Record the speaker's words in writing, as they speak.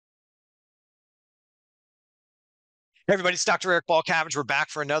Hey everybody, it's Dr. Eric Balcavage. We're back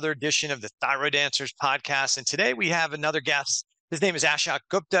for another edition of the Thyroid Answers Podcast. And today we have another guest. His name is Ashok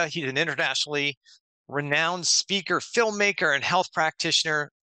Gupta. He's an internationally renowned speaker, filmmaker, and health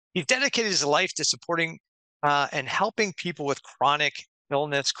practitioner. He's dedicated his life to supporting and helping people with chronic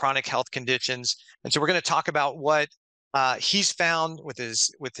illness, chronic health conditions. And so we're going to talk about what he's found with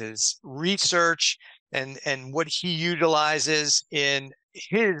his research and what he utilizes in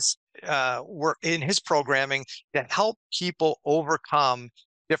his work, in his programming, to help people overcome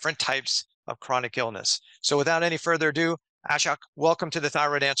different types of chronic illness. So without any further ado, Ashok, welcome to the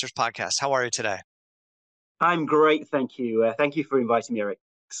Thyroid Answers Podcast. How are you today? I'm great, thank you. Thank you for inviting me, Eric.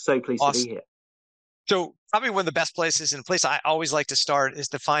 So pleased to be here. So probably one of the best places, and a place I always like to start, is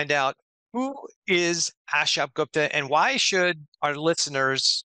to find out who is Ashok Gupta and why should our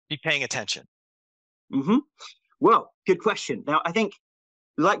listeners be paying attention? Well, good question. Now, I think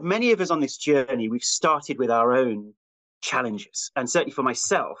like many of us on this journey, we've started with our own challenges. And certainly for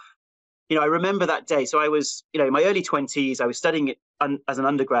myself, I remember that day. So I was, in my early 20s, I was studying as an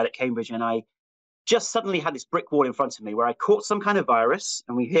undergrad at Cambridge, and I just suddenly had this brick wall in front of me where I caught some kind of virus.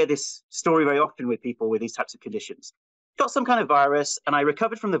 And we hear this story very often with people with these types of conditions. Got some kind of virus and I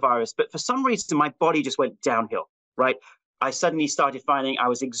recovered from the virus, but for some reason, my body just went downhill, right? I suddenly started finding I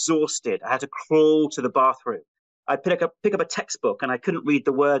was exhausted. I had to crawl to the bathroom. I'd pick up a textbook and I couldn't read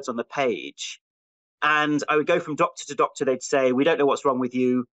the words on the page. And I would go from doctor to doctor. They'd say, we don't know what's wrong with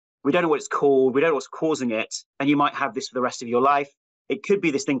you. We don't know what it's called. We don't know what's causing it. And you might have this for the rest of your life. It could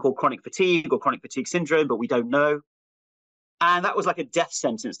be this thing called chronic fatigue or chronic fatigue syndrome, but we don't know. And that was like a death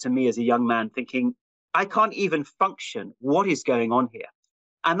sentence to me as a young man, thinking, I can't even function. What is going on here?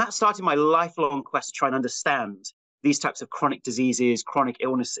 And that started my lifelong quest to try and understand these types of chronic diseases, chronic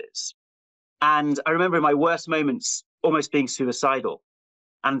illnesses. And I remember in my worst moments almost being suicidal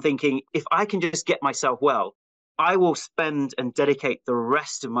and thinking, if I can just get myself well, I will spend and dedicate the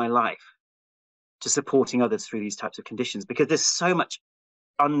rest of my life to supporting others through these types of conditions, because there's so much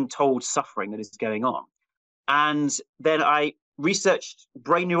untold suffering that is going on. And then I researched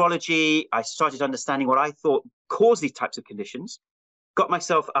brain neurology. I started understanding what I thought caused these types of conditions, got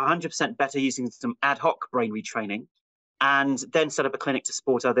myself 100% better using some ad hoc brain retraining, and then set up a clinic to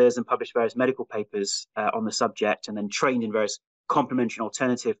support others and published various medical papers on the subject, and then trained in various complementary and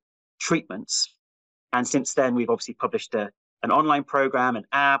alternative treatments. And since then, we've obviously published an online program, an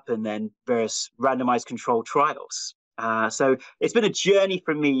app, and then various randomized controlled trials. So it's been a journey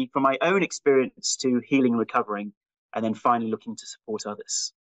for me, from my own experience to healing and recovering, and then finally looking to support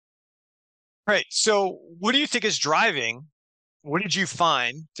others. Right. So what do you think is driving? What did you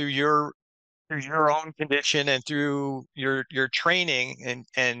find through your own condition and through your training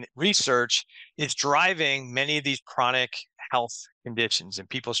and research is driving many of these chronic health conditions and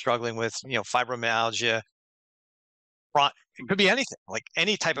people struggling with, fibromyalgia? It could be anything, like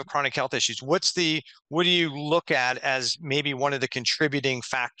any type of chronic health issues. What do you look at as maybe one of the contributing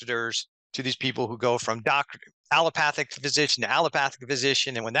factors to these people who go from allopathic physician to allopathic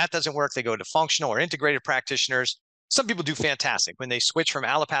physician, and when that doesn't work, they go to functional or integrated practitioners? Some people do fantastic when they switch from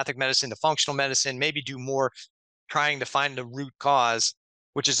allopathic medicine to functional medicine, maybe do more trying to find the root cause,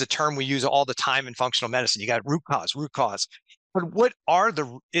 which is a term we use all the time in functional medicine. You got root cause. But are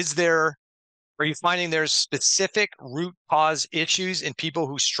you finding there's specific root cause issues in people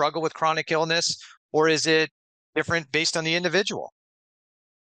who struggle with chronic illness, or is it different based on the individual?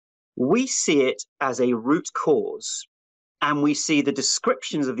 We see it as a root cause, and we see the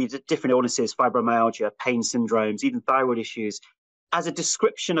descriptions of these different illnesses, fibromyalgia, pain syndromes, even thyroid issues, as a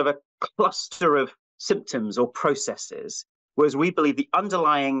description of a cluster of symptoms or processes, whereas we believe the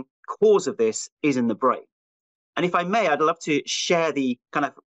underlying cause of this is in the brain. And if I may, I'd love to share the kind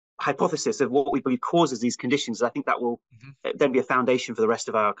of hypothesis of what we believe causes these conditions. I think that will then be a foundation for the rest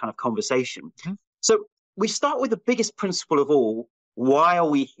of our kind of conversation. So we start with the biggest principle of all. Why are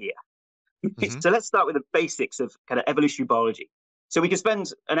we here? So let's start with the basics of kind of evolutionary biology. So we can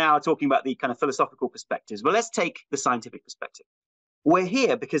spend an hour talking about the kind of philosophical perspectives, but let's take the scientific perspective. We're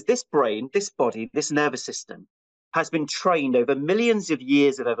here because this brain, this body, this nervous system has been trained over millions of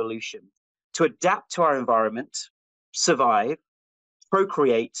years of evolution to adapt to our environment, survive,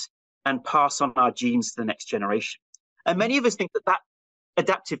 procreate, and pass on our genes to the next generation. And many of us think that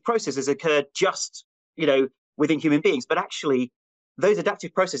adaptive process has occurred just, within human beings, but actually those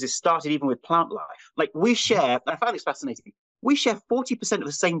adaptive processes started even with plant life. Like we share, and I found this fascinating, we share 40% of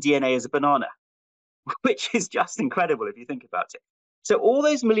the same DNA as a banana, which is just incredible if you think about it. So all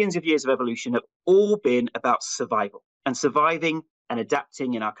those millions of years of evolution have all been about survival and surviving and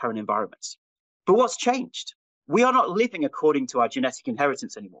adapting in our current environments. But what's changed? we are not living according to our genetic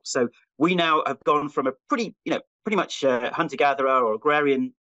inheritance anymore. So we now have gone from a pretty much hunter-gatherer or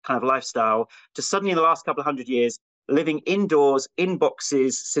agrarian kind of lifestyle to suddenly in the last couple of 100 years living indoors, in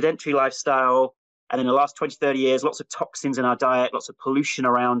boxes, sedentary lifestyle. And in the last 20, 30 years, lots of toxins in our diet, lots of pollution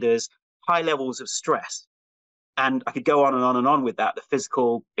around us, high levels of stress. And I could go on and on and on with that, the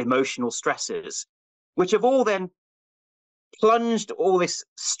physical, emotional stresses, which have all then plunged all this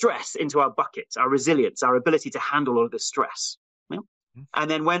stress into our buckets, our resilience, our ability to handle all of this stress. Yeah? And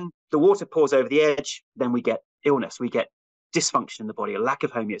then when the water pours over the edge, then we get illness, we get dysfunction in the body, a lack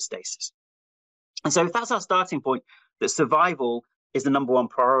of homeostasis. And so if that's our starting point, that survival is the number one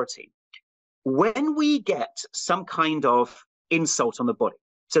priority. When we get some kind of insult on the body,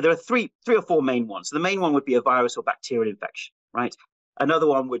 so there are three or four main ones. So the main one would be a virus or bacterial infection, right? Another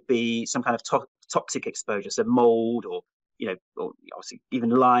one would be some kind of toxic exposure, so mold or obviously even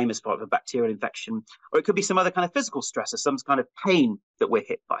Lyme as part of a bacterial infection, or it could be some other kind of physical stress or some kind of pain that we're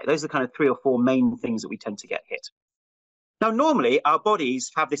hit by. Those are the kind of three or four main things that we tend to get hit. Now, normally our bodies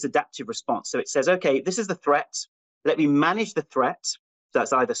have this adaptive response. So it says, okay, this is the threat. Let me manage the threat.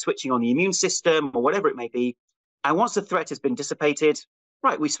 That's either switching on the immune system or whatever it may be. And once the threat has been dissipated,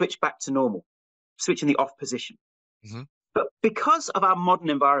 right, we switch back to normal, switch in the off position. Mm-hmm. But because of our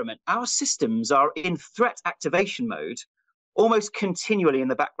modern environment, our systems are in threat activation mode almost continually in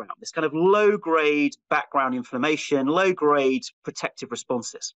the background, this kind of low-grade background inflammation, low-grade protective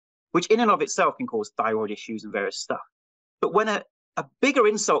responses, which in and of itself can cause thyroid issues and various stuff. But when a bigger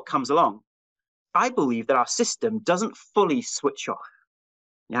insult comes along, I believe that our system doesn't fully switch off.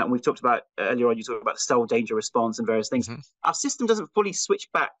 Yeah, and we've talked about earlier on, you talked about the cell danger response and various things. Mm-hmm. Our system doesn't fully switch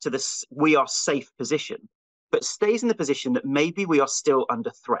back to this we are safe position, but stays in the position that maybe we are still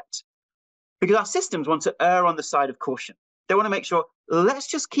under threat. Because our systems want to err on the side of caution. They want to make sure, let's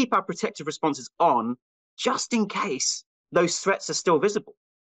just keep our protective responses on just in case those threats are still visible.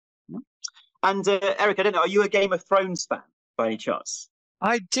 And Eric, I don't know, are you a Game of Thrones fan by any chance?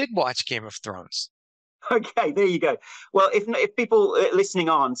 I did watch Game of Thrones. Okay, there you go. Well, if people listening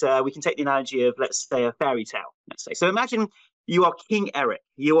aren't, we can take the analogy of, let's say, a fairy tale. Let's say. So imagine you are King Eric.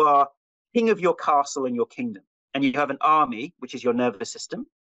 You are king of your castle and your kingdom. And you have an army, which is your nervous system.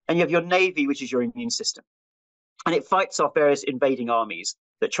 And you have your navy, which is your immune system. And it fights off various invading armies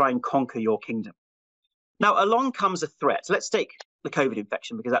that try and conquer your kingdom. Now, along comes a threat. Let's take the COVID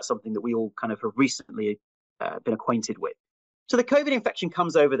infection, because that's something that we all kind of have recently been acquainted with. So the COVID infection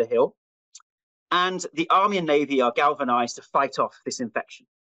comes over the hill, and the army and navy are galvanized to fight off this infection,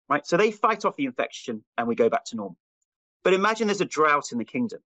 right? So they fight off the infection, and we go back to normal. But imagine there's a drought in the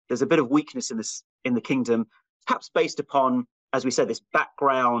kingdom. There's a bit of weakness in the kingdom, perhaps based upon, as we said, this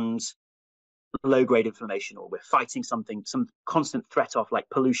background low-grade inflammation, or we're fighting some constant threat off like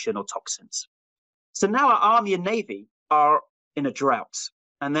pollution or toxins. So now our army and navy are in a drought,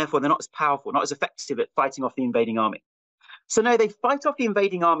 and therefore they're not as powerful, not as effective at fighting off the invading army. So now they fight off the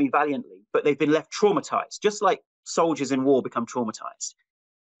invading army valiantly, but they've been left traumatized, just like soldiers in war become traumatized.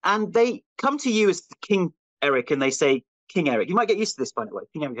 And they come to you as the King Eric, and they say, King Eric. You might get used to this, by the way.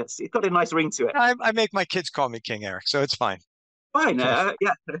 King Eric, it's got a nice ring to it. I make my kids call me King Eric, so it's fine. Fine, yeah.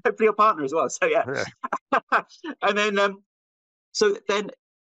 Hopefully your partner as well. So yeah. And then, so then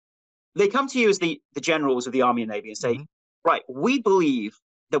they come to you as the generals of the army and navy and say, right, we believe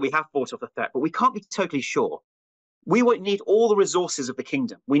that we have fought off the threat, but we can't be totally sure. We would need all the resources of the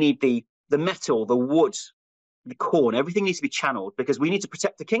kingdom. We need the metal, the wood, the corn. Everything needs to be channeled because we need to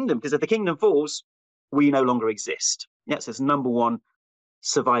protect the kingdom. Because if the kingdom falls, we no longer exist. Yes, it's number one.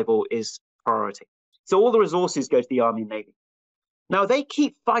 Survival is priority. So all the resources go to the army and navy. Now they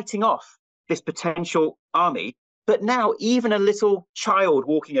keep fighting off this potential army, but now even a little child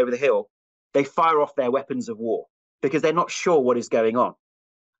walking over the hill, they fire off their weapons of war because they're not sure what is going on.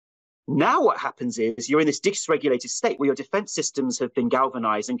 Now what happens is you're in this dysregulated state where your defense systems have been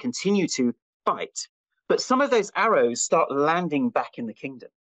galvanized and continue to fight, but some of those arrows start landing back in the kingdom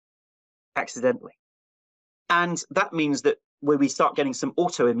accidentally. And that means that where we start getting some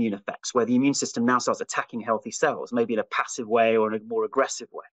autoimmune effects, where the immune system now starts attacking healthy cells, maybe in a passive way or in a more aggressive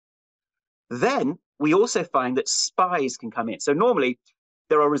way. Then we also find that spies can come in. So normally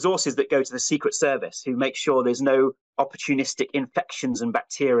there are resources that go to the Secret Service who make sure there's no opportunistic infections and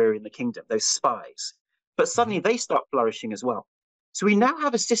bacteria in the kingdom, those spies. But suddenly they start flourishing as well. So we now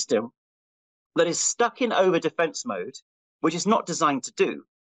have a system that is stuck in over defense mode, which is not designed to do,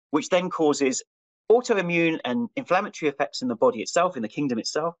 which then causes autoimmune and inflammatory effects in the body itself, in the kingdom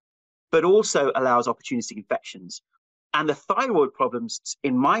itself, but also allows opportunistic infections. And the thyroid problems,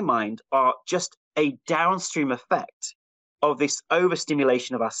 in my mind, are just a downstream effect of this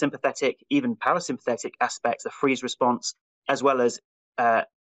overstimulation of our sympathetic, even parasympathetic aspects, the freeze response, as well as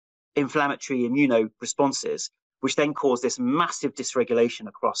inflammatory immuno responses, which then cause this massive dysregulation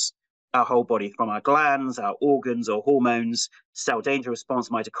across our whole body, from our glands, our organs, our hormones, cell danger response,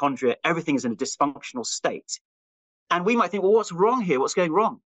 mitochondria. Everything is in a dysfunctional state. And we might think, well, what's wrong here? What's going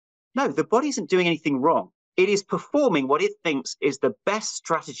wrong? No, the body isn't doing anything wrong. It is performing what it thinks is the best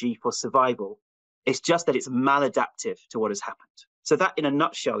strategy for survival. It's just that it's maladaptive to what has happened. So that, in a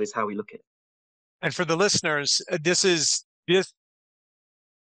nutshell, is how we look at it. And for the listeners, this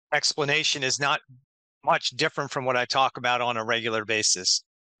explanation is not much different from what I talk about on a regular basis.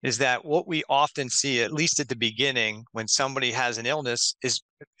 Is that what we often see, at least at the beginning, when somebody has an illness, is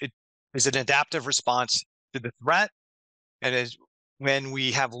an adaptive response to the threat, and is when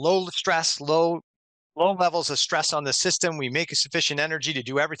we have low stress, low levels of stress on the system, we make a sufficient energy to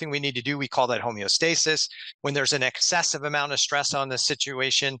do everything we need to do. We call that homeostasis. When there's an excessive amount of stress on the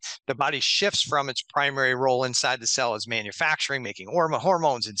situation, the body shifts from its primary role inside the cell as manufacturing, making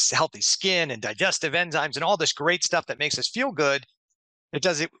hormones and healthy skin and digestive enzymes and all this great stuff that makes us feel good.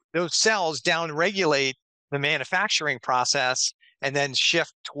 Those cells downregulate the manufacturing process and then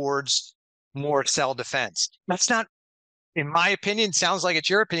shift towards more cell defense. That's not, in my opinion, sounds like it's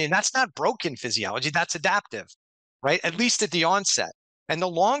your opinion, that's not broken physiology, that's adaptive, right? At least at the onset. And the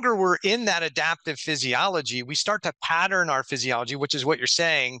longer we're in that adaptive physiology, we start to pattern our physiology, which is what you're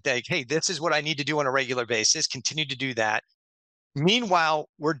saying, like, hey, this is what I need to do on a regular basis, continue to do that. Meanwhile,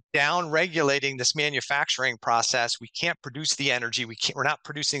 we're down regulating this manufacturing process. We can't produce the energy. We're not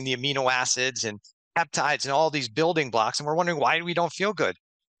producing the amino acids and peptides and all these building blocks. And we're wondering why we don't feel good.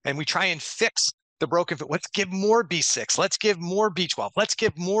 And we try and fix the broken. Let's give more B6. Let's give more B12. Let's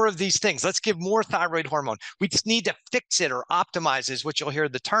give more of these things. Let's give more thyroid hormone. We just need to fix it or optimize is what you'll hear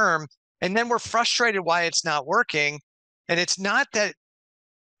the term. And then we're frustrated why it's not working. And it's not that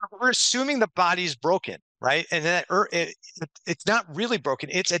we're assuming the body's broken. Right. And that it's not really broken.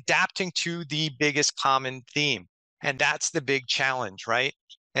 It's adapting to the biggest common theme. And that's the big challenge. Right.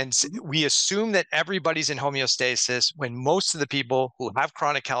 And we assume that everybody's in homeostasis when most of the people who have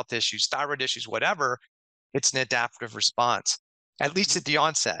chronic health issues, thyroid issues, whatever, it's an adaptive response, at least at the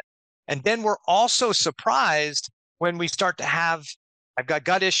onset. And then we're also surprised when we start to have, I've got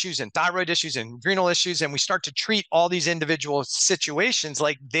gut issues and thyroid issues and adrenal issues, and we start to treat all these individual situations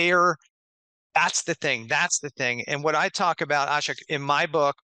like that's the thing. That's the thing. And what I talk about, Ashok, in my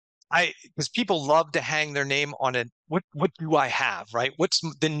book, because people love to hang their name on it. What do I have, right? What's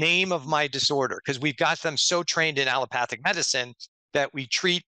the name of my disorder? Because we've got them so trained in allopathic medicine that we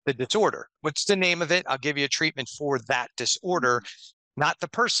treat the disorder. What's the name of it? I'll give you a treatment for that disorder, not the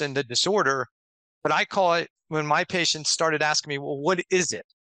person, the disorder. But I call it, when my patients started asking me, well, what is it?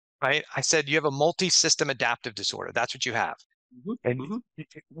 Right? I said, you have a multi-system adaptive disorder. That's what you have. And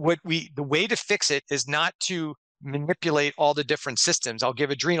the way to fix it is not to manipulate all the different systems. I'll give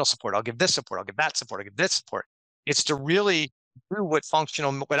adrenal support. I'll give this support. I'll give that support. I'll give this support. It's to really do what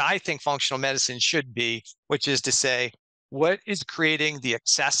I think functional medicine should be, which is to say, what is creating the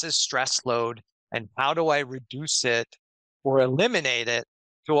excessive stress load and how do I reduce it or eliminate it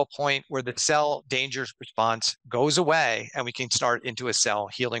to a point where the cell danger response goes away and we can start into a cell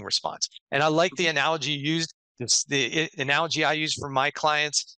healing response. And I like the analogy you used. The analogy I use for my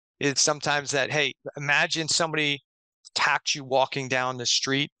clients is sometimes that, hey, imagine somebody attacked you walking down the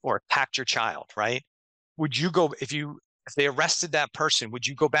street or attacked your child, right? Would you go, if they arrested that person, would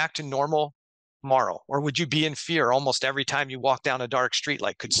you go back to normal tomorrow? Or would you be in fear almost every time you walk down a dark street?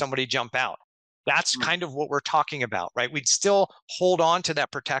 Like, could somebody jump out? That's kind of what we're talking about, right? We'd still hold on to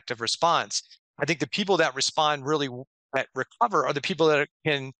that protective response. I think the people that respond really, that recover, are the people that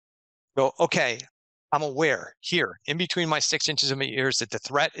can go, okay, I'm aware here in between my 6 inches of my ears that the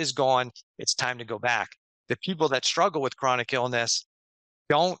threat is gone. It's time to go back. The people that struggle with chronic illness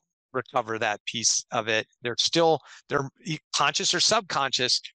don't recover that piece of it. They're conscious or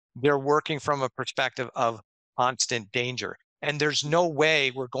subconscious. They're working from a perspective of constant danger. And there's no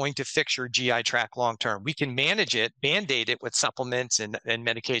way we're going to fix your GI tract long-term. We can manage it, band-aid it with supplements and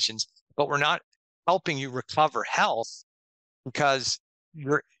medications, but we're not helping you recover health because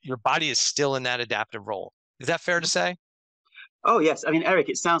your body is still in that adaptive role. Is that fair to say? Oh, yes. I mean, Eric,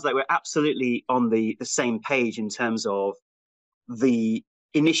 it sounds like we're absolutely on the same page in terms of the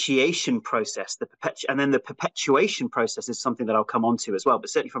initiation process, and then the perpetuation process is something that I'll come on to as well. But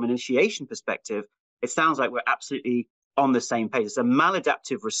certainly from an initiation perspective, it sounds like we're absolutely on the same page. It's a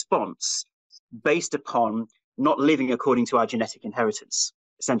maladaptive response based upon not living according to our genetic inheritance,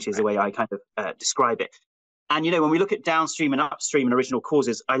 essentially, is the way I kind of describe it. And, when we look at downstream and upstream and original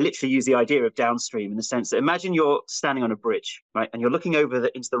causes, I literally use the idea of downstream in the sense that imagine you're standing on a bridge, right? And you're looking over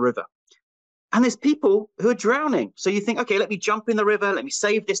into the river. And there's people who are drowning. So you think, okay, let me jump in the river. Let me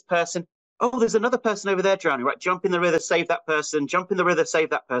save this person. Oh, there's another person over there drowning, right? Jump in the river, save that person. Jump in the river, save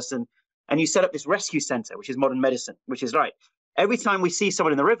that person. And you set up this rescue center, which is modern medicine, which is right. Every time we see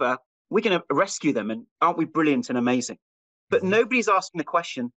someone in the river, we're going to rescue them. And aren't we brilliant and amazing? But nobody's asking the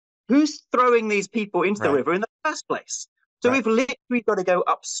question, who's throwing these people into the river in the first place? So we've literally got to go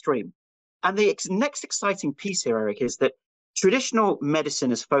upstream. And the next exciting piece here, Eric, is that traditional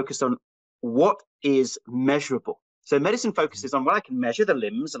medicine is focused on what is measurable. So medicine focuses on, well, I can measure the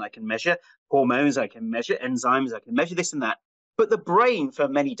limbs and I can measure hormones, I can measure enzymes, I can measure this and that. But the brain for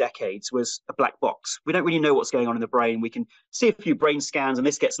many decades was a black box. We don't really know what's going on in the brain. We can see a few brain scans and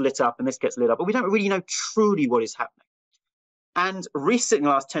this gets lit up and this gets lit up, but we don't really know truly what is happening. And recently, in the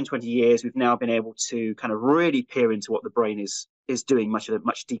last 10, 20 years, we've now been able to kind of really peer into what the brain is doing at a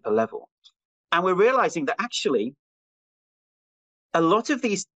much deeper level. And we're realizing that actually, a lot of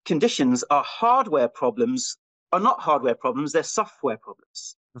these conditions are not hardware problems, they're software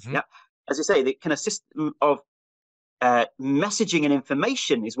problems. Yeah. As I say, the kind of system of messaging and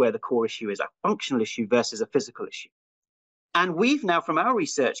information is where the core issue is, a functional issue versus a physical issue. And we've now, from our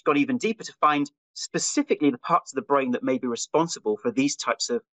research, gone even deeper to find specifically the parts of the brain that may be responsible for these types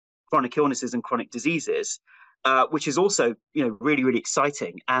of chronic illnesses and chronic diseases, which is also, really, really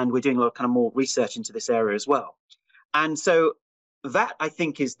exciting. And we're doing a lot of kind of more research into this area as well. And so that, I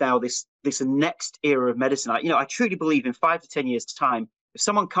think, is now this next era of medicine. I truly believe in 5 to 10 years' time, if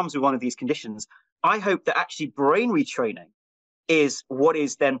someone comes with one of these conditions, I hope that actually brain retraining is what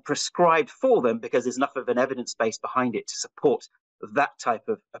is then prescribed for them because there's enough of an evidence base behind it to support that type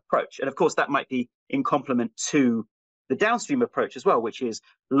of approach. And of course, that might be in complement to the downstream approach as well, which is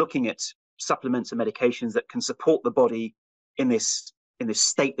looking at supplements and medications that can support the body in this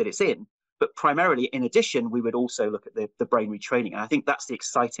state that it's in. But primarily, in addition, we would also look at the brain retraining. And I think that's the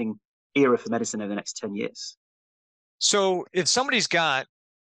exciting era for medicine over the next 10 years. So if somebody's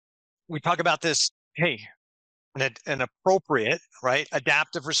we talk about this, hey, an appropriate, right,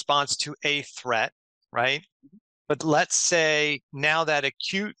 adaptive response to a threat, right? But let's say now that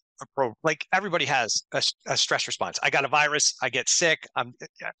acute approach, like everybody has a stress response. I got a virus, I get sick,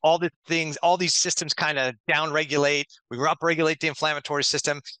 all these systems kind of downregulate. We upregulate the inflammatory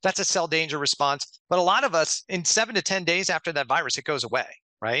system. That's a cell danger response. But a lot of us, in 7 to 10 days after that virus, it goes away,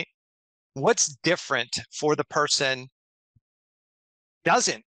 right? What's different for the person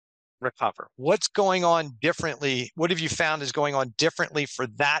doesn't recover? What's going on differently? What have you found is going on differently for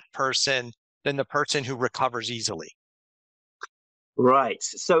that person than the person who recovers easily? Right.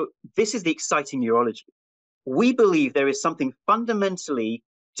 So this is the exciting neurology. We believe there is something fundamentally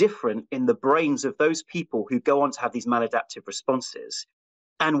different in the brains of those people who go on to have these maladaptive responses.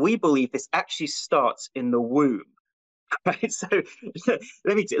 And we believe this actually starts in the womb. Right. So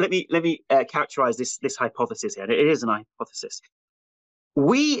let me characterize this hypothesis here. It is an hypothesis.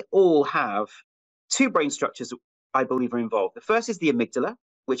 We all have 2 brain structures that I believe are involved. The first is the amygdala,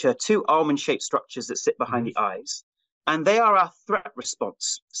 which are 2 almond-shaped structures that sit behind the eyes. And they are our threat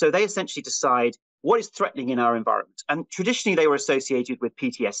response. So they essentially decide what is threatening in our environment. And traditionally, they were associated with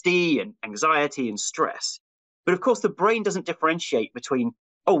PTSD and anxiety and stress. But of course, the brain doesn't differentiate between,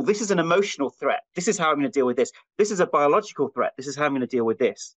 oh, this is an emotional threat. This is how I'm going to deal with this. This is a biological threat. This is how I'm going to deal with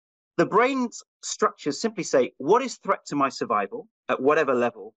this. The brain's structures simply say, what is threat to my survival at whatever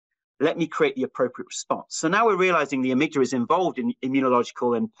level? Let me create the appropriate response. So now we're realizing the amygdala is involved in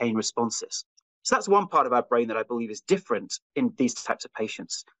immunological and pain responses. So that's one part of our brain that I believe is different in these types of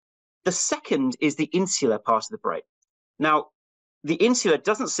patients. The second is the insular part of the brain. Now, the insula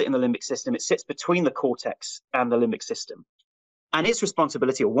doesn't sit in the limbic system. It sits between the cortex and the limbic system. And its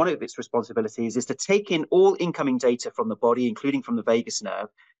responsibility, or one of its responsibilities, is to take in all incoming data from the body, including from the vagus nerve,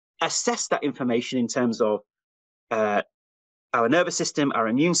 assess that information in terms of our nervous system, our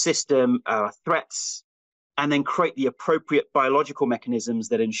immune system, our threats, and then create the appropriate biological mechanisms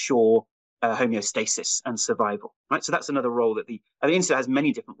that ensure homeostasis and survival. Right. So that's another role that the insula has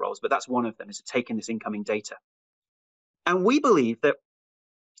many different roles, but that's one of them, is to take in this incoming data. And we believe that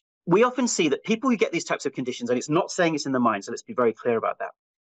we often see that people who get these types of conditions, and it's not saying it's in the mind, so let's be very clear about that,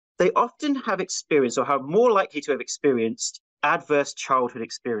 they often have experienced or are more likely to have experienced adverse childhood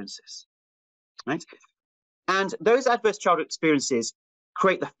experiences. Right. And those adverse childhood experiences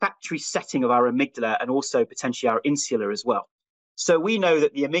create the factory setting of our amygdala and also potentially our insula as well. So we know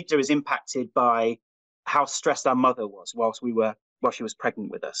that the amygdala is impacted by how stressed our mother was while she was pregnant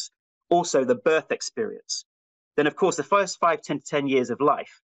with us. Also, the birth experience. Then, of course, the first 5, 10 to 10 years of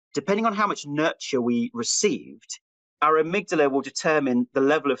life, depending on how much nurture we received, our amygdala will determine the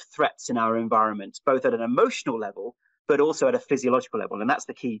level of threats in our environment, both at an emotional level, but also at a physiological level. And that's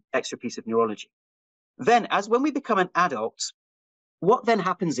the key extra piece of neurology. Then, when we become an adult, what then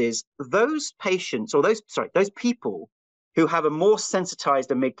happens is those patients, or those people who have a more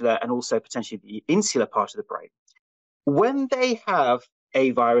sensitized amygdala and also potentially the insular part of the brain, when they have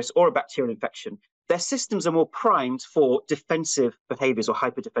a virus or a bacterial infection, their systems are more primed for defensive behaviors or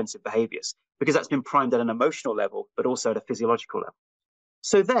hyperdefensive behaviors, because that's been primed at an emotional level, but also at a physiological level.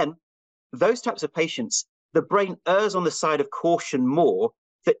 So then, those types of patients, the brain errs on the side of caution more,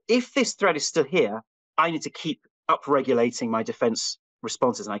 that if this threat is still here, I need to keep upregulating my defense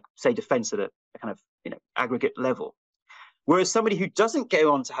responses. And I say defense at a kind of aggregate level. Whereas somebody who doesn't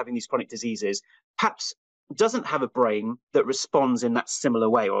go on to having these chronic diseases perhaps doesn't have a brain that responds in that similar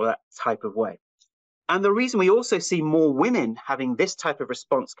way or that type of way. And the reason we also see more women having this type of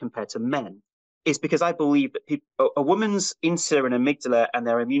response compared to men is because I believe that a woman's insular and amygdala and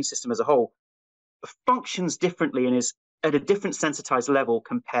their immune system as a whole functions differently and is at a different sensitized level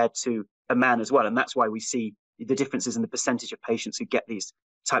compared to a man as well. And that's why we see the differences in the percentage of patients who get these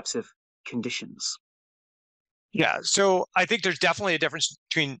types of conditions. Yeah. So I think there's definitely a difference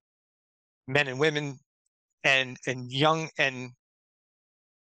between men and women and young, and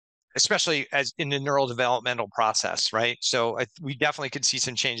especially as in the neurodevelopmental process, right? So we definitely could see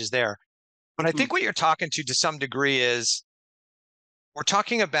some changes there. But I think what you're talking to some degree is we're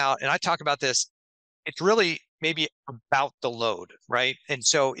talking about, and I talk about this, it's really maybe about the load, right? And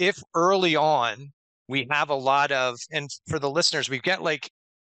so if early on we have a lot of, and for the listeners, we get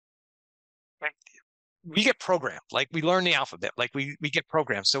we get programmed, like we learn the alphabet, like we get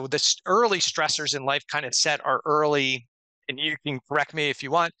programmed. So the early stressors in life kind of set our early, and you can correct me if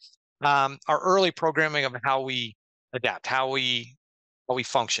you want, our early programming of how we adapt, how we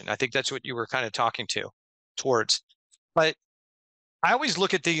function. I think that's what you were kind of talking towards. But I always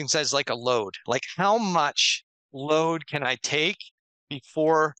look at things as like a load, like how much load can I take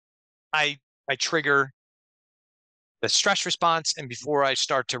before I trigger the stress response and before I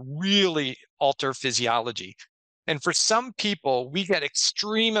start to really alter physiology. And for some people, we get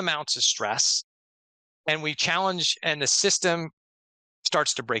extreme amounts of stress and we challenge and the system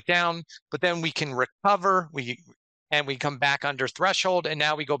starts to break down, but then we can recover, we come back under threshold, and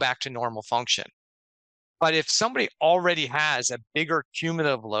now we go back to normal function. But if somebody already has a bigger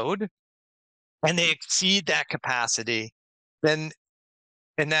cumulative load and they exceed that capacity, then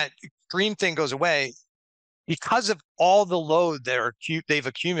and that extreme thing goes away, because of all the load they've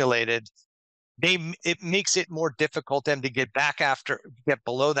accumulated, it makes it more difficult them to get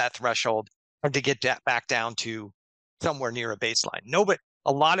below that threshold and to get back down to somewhere near a baseline.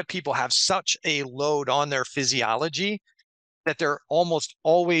 A lot of people have such a load on their physiology that they're almost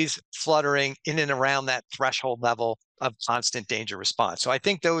always fluttering in and around that threshold level of constant danger response. So I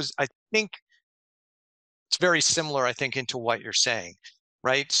think it's very similar, I think, into what you're saying,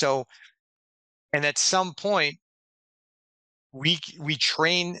 right? So, and at some point, we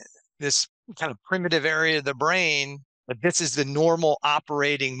train this kind of primitive area of the brain that this is the normal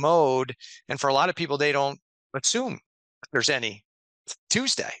operating mode. And for a lot of people, they don't assume there's any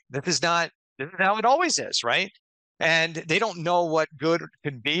Tuesday. This is how it always is, right? And they don't know what good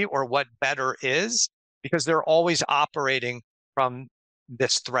can be or what better is because they're always operating from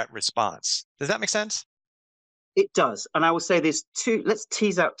this threat response. Does that make sense? It does. And I will say let's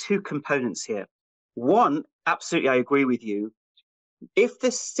tease out two components here. One, absolutely, I agree with you. If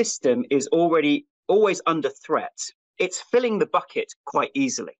the system is already always under threat, it's filling the bucket quite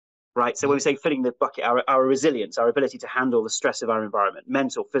easily, right? So when we say filling the bucket, our resilience, our ability to handle the stress of our environment,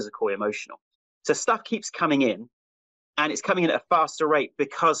 mental, physical, emotional. So stuff keeps coming in, and it's coming in at a faster rate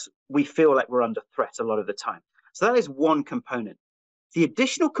because we feel like we're under threat a lot of the time. So that is one component. The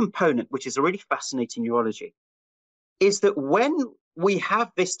additional component, which is a really fascinating neurology, is that when we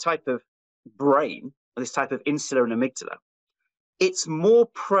have this type of brain, this type of insular and amygdala, it's more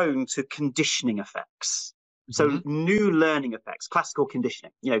prone to conditioning effects. So new learning effects, classical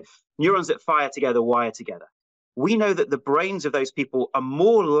conditioning, neurons that fire together, wire together. We know that the brains of those people are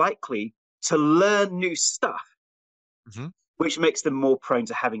more likely to learn new stuff, which makes them more prone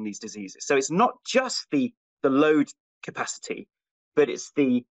to having these diseases. So it's not just the load capacity, but it's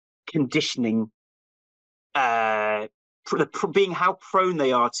the conditioning, being how prone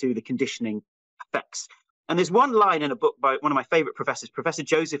they are to the conditioning effects. And there's one line in a book by one of my favorite professors, Professor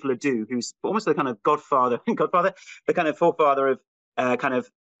Joseph Ledoux, who's almost the kind of godfather, the kind of forefather of kind of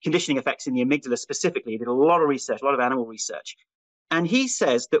conditioning effects in the amygdala specifically. He did a lot of research, a lot of animal research. And he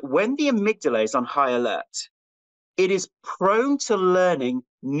says that when the amygdala is on high alert, it is prone to learning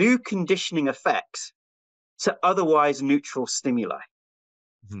new conditioning effects to otherwise neutral stimuli.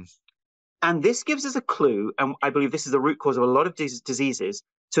 Mm-hmm. And this gives us a clue, and I believe this is the root cause of a lot of diseases,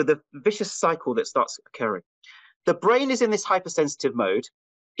 to the vicious cycle that starts occurring. The brain is in this hypersensitive mode.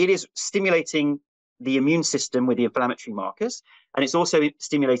 It is stimulating the immune system with the inflammatory markers, and it's also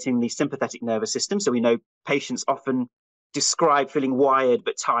stimulating the sympathetic nervous system. So we know patients often describe feeling wired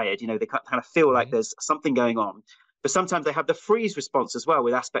but tired. They kind of feel like there's something going on. But sometimes they have the freeze response as well,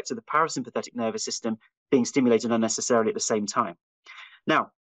 with aspects of the parasympathetic nervous system being stimulated unnecessarily at the same time. Now,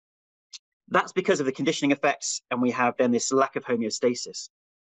 that's because of the conditioning effects, and we have then this lack of homeostasis.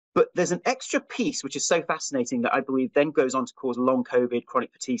 But there's an extra piece which is so fascinating that I believe then goes on to cause long COVID,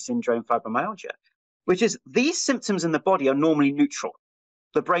 chronic fatigue syndrome, fibromyalgia, which is these symptoms in the body are normally neutral.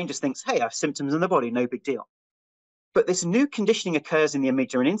 The brain just thinks, hey, I have symptoms in the body, no big deal. But this new conditioning occurs in the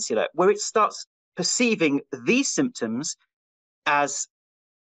amygdala and insula, where it starts perceiving these symptoms as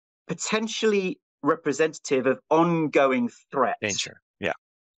potentially representative of ongoing threat. Danger, yeah.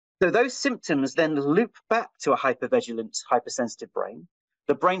 So those symptoms then loop back to a hypervigilant, hypersensitive brain.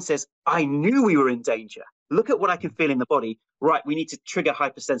 The brain says, I knew we were in danger. Look at what I can feel in the body. Right, we need to trigger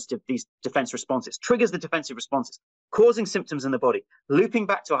hypersensitive, these defense responses. Triggers the defensive responses, causing symptoms in the body, looping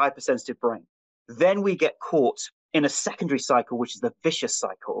back to a hypersensitive brain. Then we get caught in a secondary cycle, which is the vicious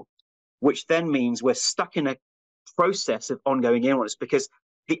cycle, which then means we're stuck in a process of ongoing illness because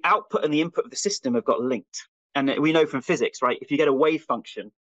the output and the input of the system have got linked. And we know from physics, right, if you get a wave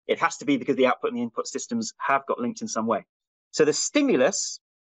function, it has to be because the output and the input systems have got linked in some way. So the stimulus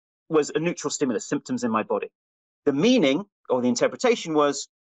was a neutral stimulus, symptoms in my body. The meaning or the interpretation was,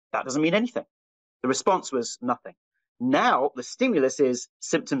 that doesn't mean anything. The response was nothing. Now the stimulus is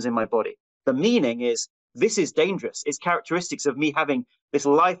symptoms in my body. The meaning is, this is dangerous. It's characteristics of me having this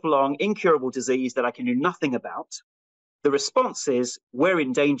lifelong incurable disease that I can do nothing about. The response is, we're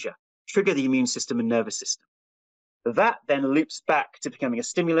in danger. Trigger the immune system and nervous system. That then loops back to becoming a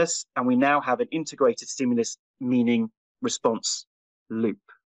stimulus, and we now have an integrated stimulus meaning response loop.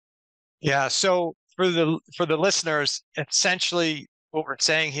 Yeah. So for the listeners, essentially what we're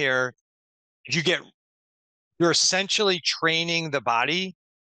saying here, you're essentially training the body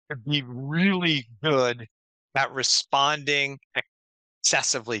to be really good at responding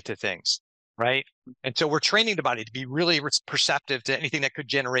excessively to things, right? And so we're training the body to be really perceptive to anything that could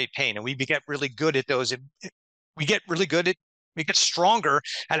generate pain, and we get really good at those. We get stronger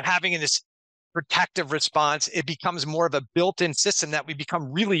at having this protective response. It becomes more of a built-in system that we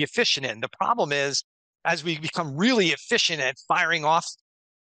become really efficient in. The problem is, as we become really efficient at firing off,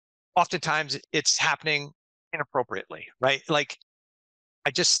 oftentimes it's happening inappropriately, right? Like,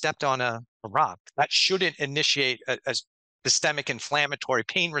 I just stepped on a rock. That shouldn't initiate a systemic inflammatory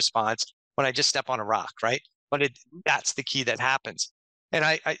pain response when I just step on a rock, right? But that's the key that happens.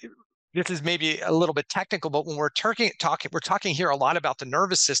 And this is maybe a little bit technical, but when we're talking here a lot about the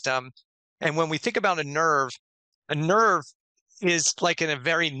nervous system. And when we think about a nerve is like in a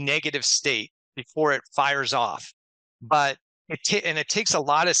very negative state before it fires off. But it takes a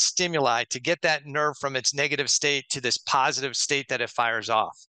lot of stimuli to get that nerve from its negative state to this positive state that it fires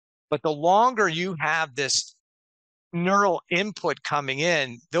off. But the longer you have this neural input coming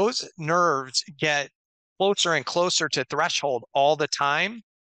in, those nerves get closer and closer to threshold all the time.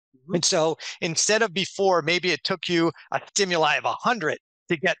 And so instead of before, maybe it took you a stimuli of 100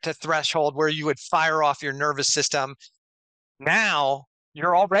 to get to threshold where you would fire off your nervous system. Now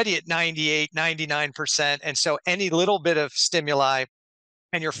you're already at 98, 99%. And so any little bit of stimuli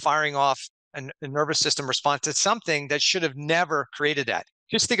and you're firing off a nervous system response to something that should have never created that.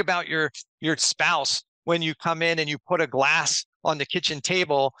 Just think about your spouse when you come in and you put a glass on the kitchen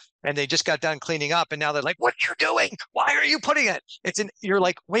table and they just got done cleaning up and now they're like, what are you doing? Why are you putting it? You're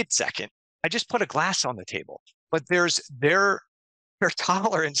like, wait a second, I just put a glass on the table. But there's their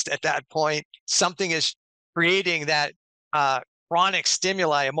tolerance at that point. Something is creating that chronic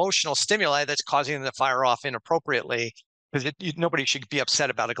stimuli, emotional stimuli that's causing them to fire off inappropriately, because nobody should be upset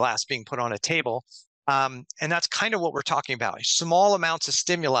about a glass being put on a table. And that's kind of what we're talking about. Small amounts of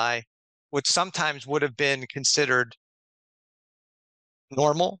stimuli, which sometimes would have been considered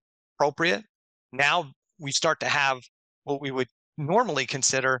normal, appropriate. Now we start to have what we would normally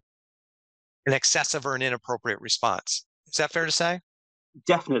consider an excessive or an inappropriate response. Is that fair to say?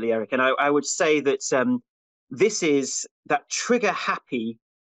 Definitely, Eric. And I would say that this is that trigger happy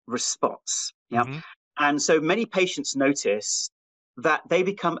response. Yeah. Mm-hmm. And so many patients notice that they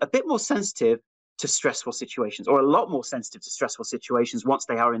become a bit more sensitive to stressful situations, or a lot more sensitive to stressful situations once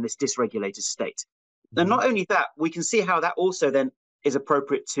they are in this dysregulated state. Mm-hmm. And not only that, we can see how that also then is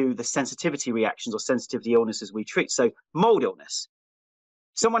appropriate to the sensitivity reactions or sensitivity illnesses we treat. So mold illness.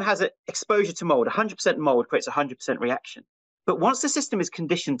 Someone has an exposure to mold, 100% mold creates a 100% reaction. But once the system is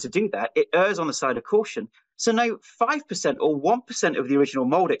conditioned to do that, it errs on the side of caution. So now 5% or 1% of the original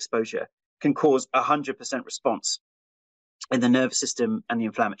mold exposure can cause a 100% response in the nervous system and the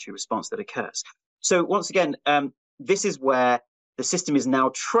inflammatory response that occurs. So once again, this is where the system is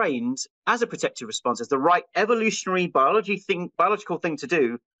now trained as a protective response, as the right evolutionary biological thing to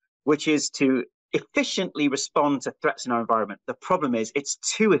do, which is to efficiently respond to threats in our environment. The problem is it's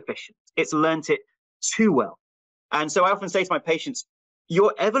too efficient. It's learnt it too well. And so I often say to my patients,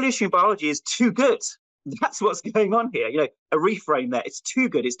 your evolutionary biology is too good. That's what's going on here. A reframe there. It's too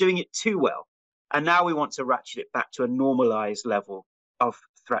good. It's doing it too well. And now we want to ratchet it back to a normalized level of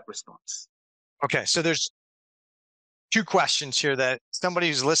threat response. Okay, so there's two questions here that somebody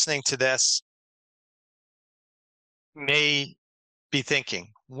who's listening to this may be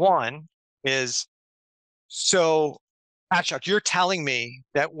thinking. One is, so Ashok, you're telling me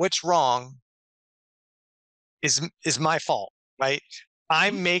that what's wrong is my fault, right?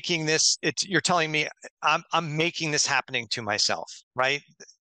 I'm making this, you're telling me I'm making this happening to myself, right?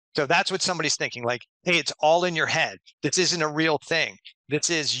 So that's what somebody's thinking, like, hey, it's all in your head. This isn't a real thing. This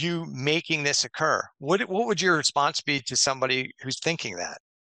is you making this occur. What would your response be to somebody who's thinking that?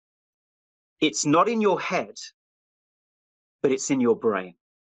 It's not in your head, but it's in your brain.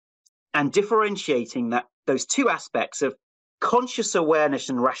 And differentiating those two aspects of conscious awareness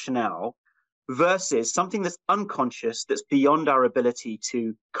and rationale versus something that's unconscious, that's beyond our ability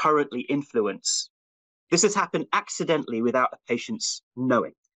to currently influence. This has happened accidentally without a patient's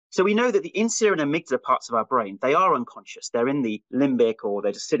knowing. So we know that the inferior and amygdala parts of our brain, they are unconscious. They're in the limbic, or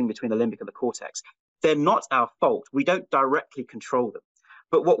they're just sitting between the limbic and the cortex. They're not our fault. We don't directly control them.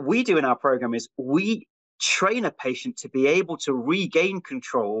 But what we do in our program is we train a patient to be able to regain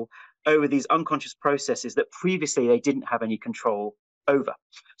control over these unconscious processes that previously they didn't have any control over.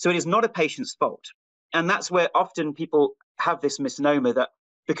 So it is not a patient's fault. And that's where often people have this misnomer that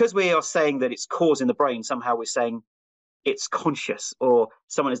because we are saying that it's caused in the brain, somehow we're saying it's conscious or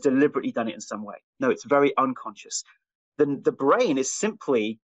someone has deliberately done it in some way. No, it's very unconscious. The brain is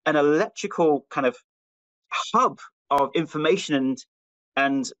simply an electrical kind of hub of information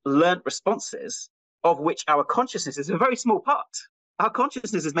and learnt responses, of which our consciousness is a very small part. Our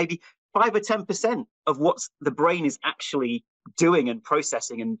consciousness is maybe 5 or 10% of what the brain is actually doing and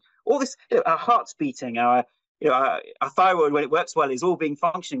processing, and all this. Our heart's beating, our thyroid, when it works well, is all being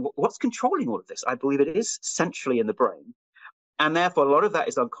functioning. What's controlling all of this? I believe it is centrally in the brain, and therefore a lot of that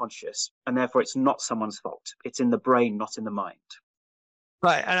is unconscious, and therefore it's not someone's fault. It's in the brain, not in the mind.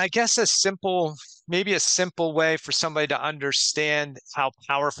 Right, and I guess maybe a simple way for somebody to understand how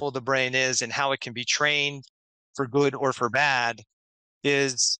powerful the brain is and how it can be trained for good or for bad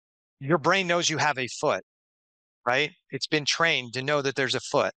is your brain knows you have a foot, right? It's been trained to know that there's a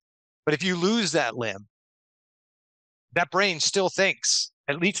foot. But if you lose that limb, that brain still thinks,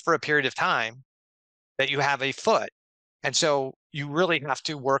 at least for a period of time, that you have a foot. And so you really have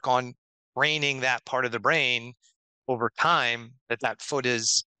to work on training that part of the brain over time that foot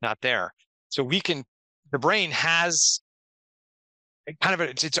is not there. So the brain has kind of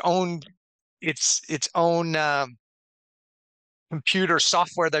its own computer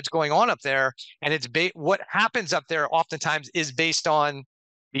software that's going on up there, and what happens up there oftentimes is based on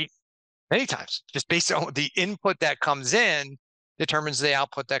many times just based on the input that comes in determines the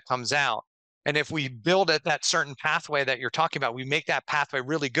output that comes out. And if we build that certain pathway that you're talking about, we make that pathway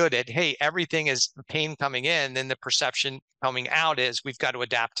really good at, hey, everything is pain coming in, then the perception coming out is we've got to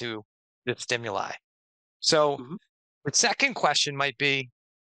adapt to the stimuli. So the second question might be,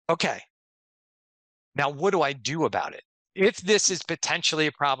 okay, now what do I do about it? If this is potentially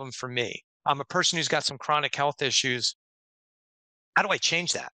a problem for me, I'm a person who's got some chronic health issues, how do I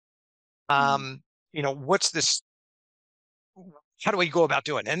change that? What's this? How do I go about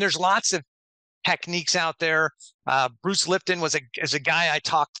doing it? And there's lots of techniques out there. Bruce Lipton was a guy I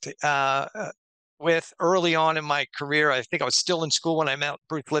talked with early on in my career. I think I was still in school when I met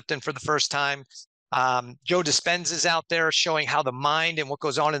Bruce Lipton for the first time. Joe Dispenza's out there showing how the mind and what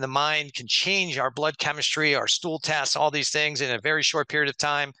goes on in the mind can change our blood chemistry, our stool tests, all these things in a very short period of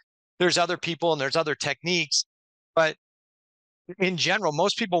time. There's other people and there's other techniques, but in general,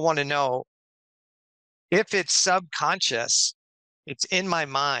 most people want to know if it's subconscious, it's in my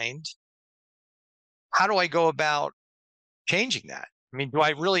mind, how do I go about changing that? I mean, do I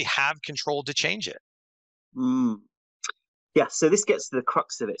really have control to change it? Yeah, so this gets to the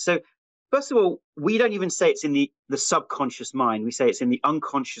crux of it. So first of all, we don't even say it's in the subconscious mind. We say it's in the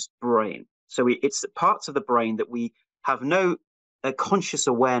unconscious brain. So it's parts of the brain that we have no a conscious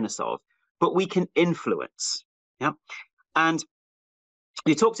awareness of, but we can influence. Yeah. And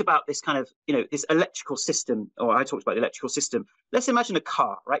you talked about this kind of, this electrical system, or I talked about the electrical system. Let's imagine a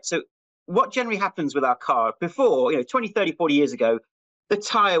car, right? So what generally happens with our car before, 20, 30, 40 years ago, the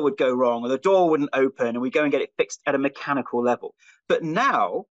tire would go wrong or the door wouldn't open and we go and get it fixed at a mechanical level. But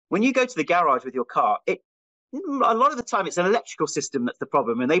now, when you go to the garage with your car, a lot of the time it's an electrical system that's the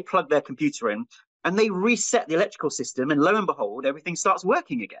problem, and they plug their computer in and they reset the electrical system, and lo and behold, everything starts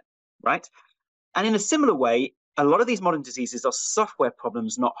working again, right? And in a similar way, a lot of these modern diseases are software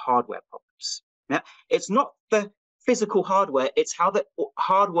problems, not hardware problems. Yeah? It's not the physical hardware, it's how the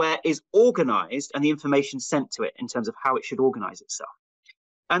hardware is organized and the information sent to it in terms of how it should organize itself.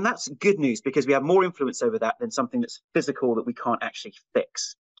 And that's good news, because we have more influence over that than something that's physical that we can't actually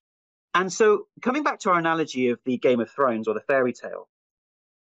fix. And so coming back to our analogy of the Game of Thrones or the fairy tale,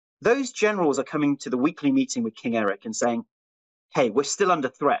 those generals are coming to the weekly meeting with King Eric and saying, hey, we're still under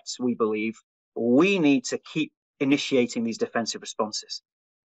threat, we believe. We need to keep initiating these defensive responses.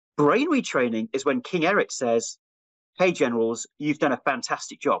 Brain retraining is when King Eric says, hey, generals, you've done a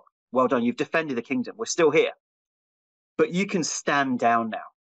fantastic job. Well done. You've defended the kingdom. We're still here. But you can stand down now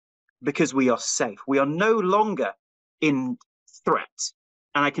because we are safe. We are no longer in threat.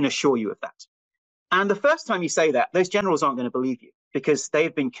 And I can assure you of that. And the first time you say that, those generals aren't going to believe you, because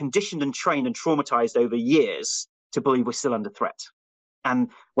they've been conditioned and trained and traumatized over years to believe we're still under threat. And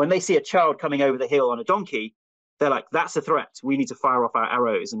when they see a child coming over the hill on a donkey, they're like, that's a threat. We need to fire off our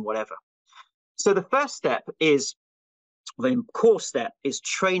arrows and whatever. So the first step is, the core step is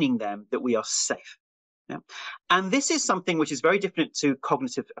training them that we are safe. Yeah? And this is something which is very different to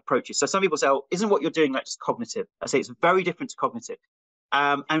cognitive approaches. So some people say, oh, isn't what you're doing like just cognitive? I say it's very different to cognitive.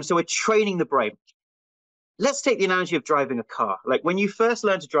 And so we're training the brain. Let's take the analogy of driving a car. Like when you first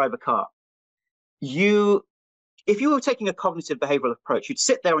learn to drive a car, if you were taking a cognitive behavioral approach, you'd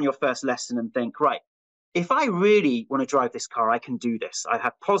sit there on your first lesson and think, right, if I really want to drive this car, I can do this. I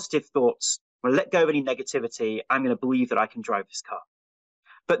have positive thoughts. I'm going to let go of any negativity. I'm going to believe that I can drive this car.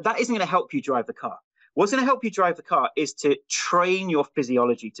 But that isn't going to help you drive the car. What's going to help you drive the car is to train your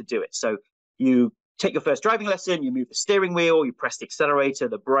physiology to do it. So you take your first driving lesson, you move the steering wheel, you press the accelerator,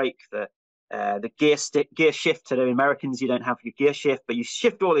 the brake, the gear shift. To the Americans, you don't have your gear shift, but you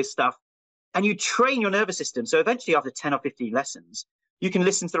shift all this stuff and you train your nervous system. So eventually after 10 or 15 lessons, you can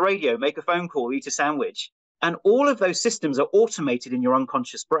listen to the radio, make a phone call, eat a sandwich. And all of those systems are automated in your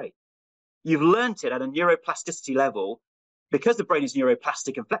unconscious brain. You've learned it at a neuroplasticity level. Because the brain is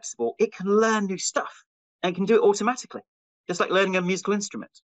neuroplastic and flexible, it can learn new stuff and can do it automatically, just like learning a musical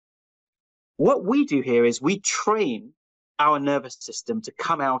instrument. What we do here is we train our nervous system to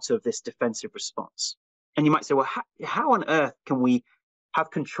come out of this defensive response. And you might say, well, how on earth can we have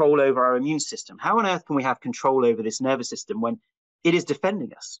control over our immune system? How on earth can we have control over this nervous system when it is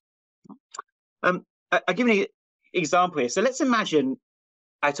defending us? I'll give you an example here. So let's imagine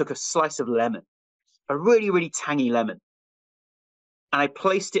I took a slice of lemon, a really, really tangy lemon, and I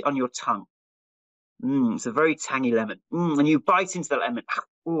placed it on your tongue. It's a very tangy lemon. And you bite into the lemon.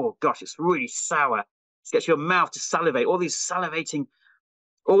 Oh, gosh, it's really sour. It gets your mouth to salivate. All these salivating,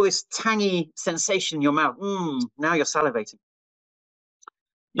 all this tangy sensation in your mouth. Now you're salivating.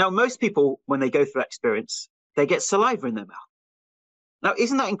 Now, most people, when they go through that experience, they get saliva in their mouth. Now,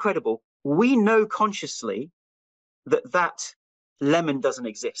 isn't that incredible? We know consciously that that lemon doesn't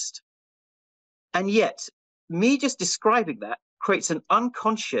exist. And yet, me just describing that creates an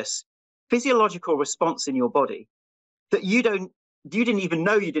unconscious physiological response in your body that you didn't even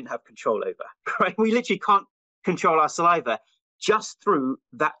know you didn't have control over, right? We literally can't control our saliva just through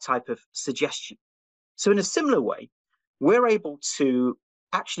that type of suggestion. So in a similar way, we're able to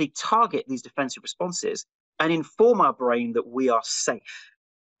actually target these defensive responses and inform our brain that we are safe.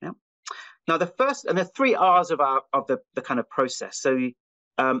 Yeah? Now, the first, and the 3 R's of the kind of process. So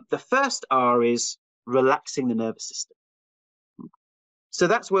the first R is relaxing the nervous system. So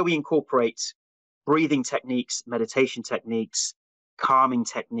that's where we incorporate breathing techniques, meditation techniques, calming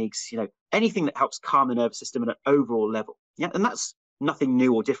techniques, anything that helps calm the nervous system at an overall level. Yeah, and that's nothing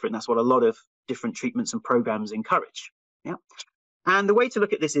new or different. That's what a lot of different treatments and programs encourage. Yeah, and the way to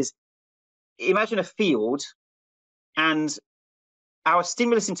look at this is, imagine a field, and our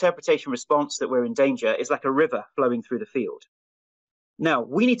stimulus interpretation response that we're in danger is like a river flowing through the field. Now,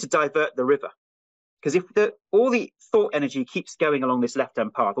 we need to divert the river. Because if all the thought energy keeps going along this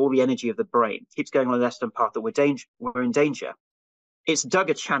left-hand path, all the energy of the brain keeps going along the left-hand path that we're in danger, it's dug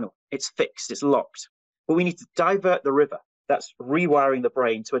a channel, it's fixed, it's locked. But we need to divert the river. That's rewiring the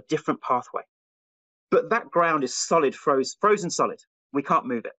brain to a different pathway. But that ground is solid, frozen solid. We can't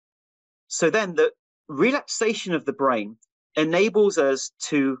move it. So then the relaxation of the brain enables us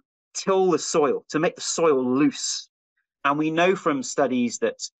to till the soil, to make the soil loose. And we know from studies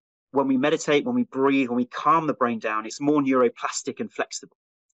that when we meditate, when we breathe, when we calm the brain down, it's more neuroplastic and flexible.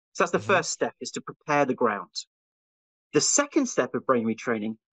 So that's the first step, is to prepare the ground. The second step of brain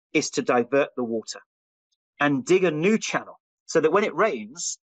retraining is to divert the water and dig a new channel so that when it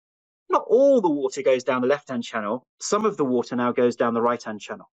rains, not all the water goes down the left-hand channel. Some of the water now goes down the right-hand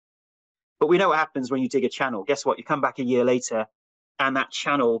channel. But we know what happens when you dig a channel. Guess what? You come back a year later and that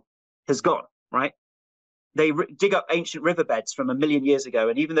channel has gone, right? They dig up ancient riverbeds from 1 million years ago.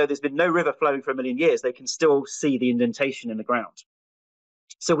 And even though there's been no river flowing for 1 million years, they can still see the indentation in the ground.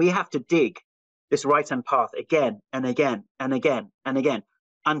 So we have to dig this right-hand path again and again and again and again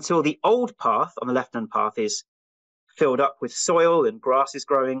until the old path on the left-hand path is filled up with soil and grass is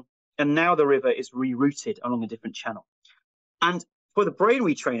growing. And now the river is rerouted along a different channel. And for the brain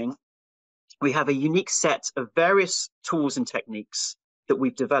retraining, we have a unique set of various tools and techniques that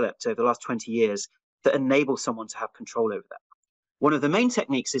we've developed over the last 20 years that enable someone to have control over that. One of the main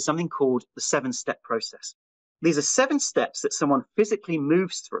techniques is something called the 7-step process. These are 7 steps that someone physically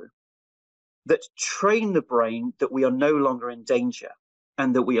moves through that train the brain that we are no longer in danger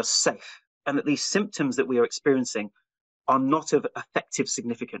and that we are safe, and that these symptoms that we are experiencing are not of effective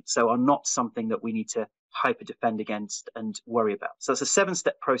significance, so are not something that we need to hyper defend against and worry about. So it's a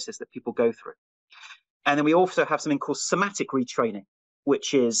 7-step process that people go through. And then we also have something called somatic retraining,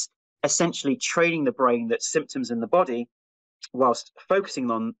 which is essentially training the brain that symptoms in the body, whilst focusing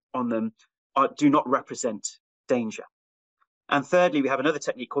on them, do not represent danger. And thirdly, we have another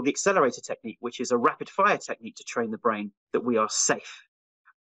technique called the accelerator technique, which is a rapid fire technique to train the brain that we are safe.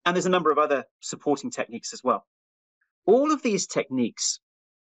 And there's a number of other supporting techniques as well. All of these techniques,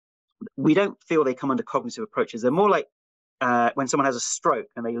 we don't feel they come under cognitive approaches. They're more like when someone has a stroke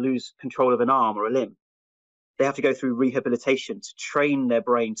and they lose control of an arm or a limb. They have to go through rehabilitation to train their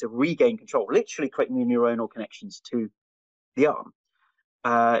brain to regain control, literally create new neuronal connections to the arm.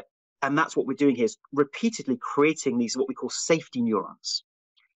 And that's what we're doing here, is repeatedly creating these what we call safety neurons.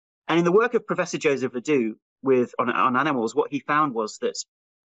 And in the work of Professor Joseph Ledoux on animals, what he found was that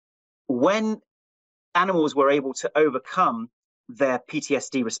when animals were able to overcome their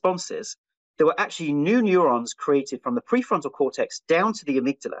PTSD responses, there were actually new neurons created from the prefrontal cortex down to the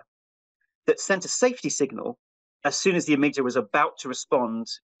amygdala that sent a safety signal as soon as the amygdala was about to respond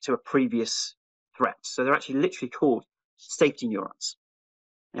to a previous threat. So they're actually literally called safety neurons.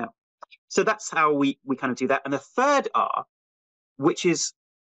 Yeah. So that's how we kind of do that. And the third R, which is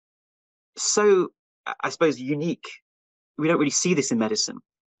so, I suppose, unique, we don't really see this in medicine,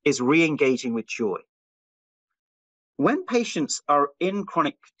 is re-engaging with joy. When patients are in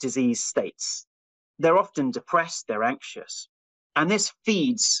chronic disease states, they're often depressed, they're anxious, and this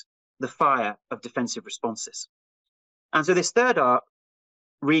feeds the fire of defensive responses. And so this third R,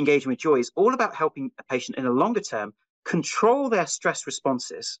 re-engaging with joy, is all about helping a patient in the longer term control their stress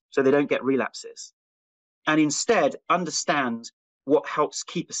responses so they don't get relapses, and instead understand what helps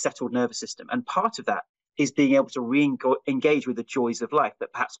keep a settled nervous system. And part of that is being able to re-engage with the joys of life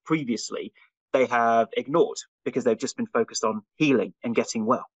that perhaps previously they have ignored because they've just been focused on healing and getting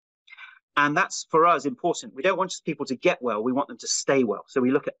well. And that's, for us, important. We don't want just people to get well, we want them to stay well. So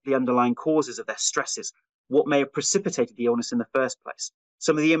we look at the underlying causes of their stresses, what may have precipitated the illness in the first place,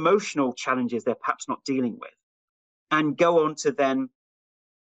 some of the emotional challenges they're perhaps not dealing with, and go on to then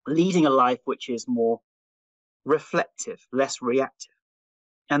leading a life which is more reflective, less reactive.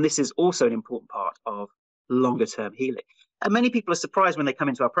 And this is also an important part of longer term healing. And many people are surprised when they come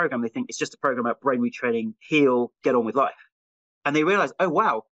into our program. They think it's just a program about brain retraining, heal, get on with life. And they realize, oh,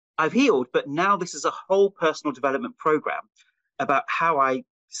 wow, I've healed, but now this is a whole personal development program about how I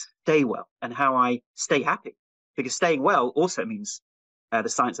stay well and how I stay happy. Because staying well also means the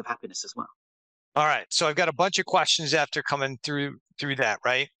science of happiness as well. All right. So I've got a bunch of questions after coming through that,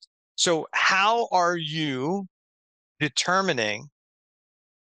 right? So how are you determining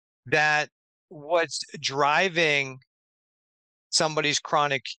that what's driving somebody's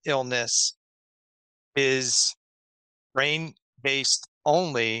chronic illness is brain-based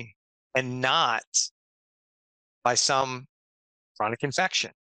only and not by some chronic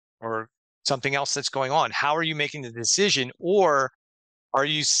infection or something else that's going on? How are you making the decision? Or are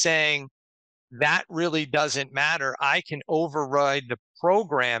you saying that really doesn't matter? I can override the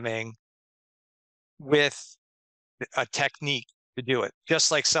programming with a technique to do it.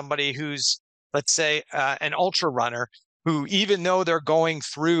 Just like somebody who's, let's say, an ultra runner who, even though they're going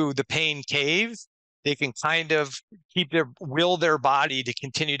through the pain cave, they can kind of will their body to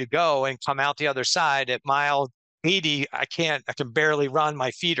continue to go and come out the other side at mile 80. I can barely run.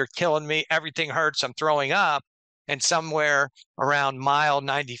 My feet are killing me. Everything hurts. I'm throwing up. And somewhere around mile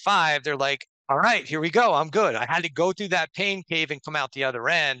 95, they're like, all right, here we go. I'm good. I had to go through that pain cave and come out the other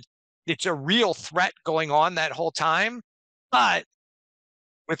end. It's a real threat going on that whole time, but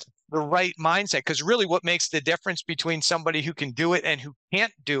with the right mindset, because really what makes the difference between somebody who can do it and who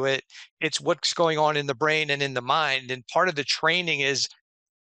can't do it, it's what's going on in the brain and in the mind. And part of the training is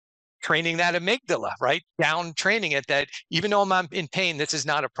training that amygdala, right? Down training it, that even though I'm in pain, this is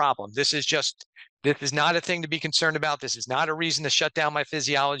not a problem. This is not a thing to be concerned about. This is not a reason to shut down my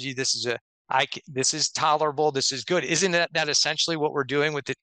physiology. This is tolerable. This is good. Isn't that essentially what we're doing with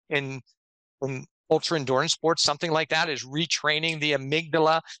it in ultra endurance sports? Something like that is retraining the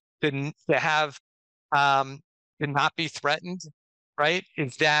amygdala to have to not be threatened, right?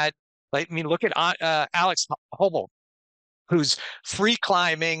 Is that, like, I mean, look at Alex Hobel, who's free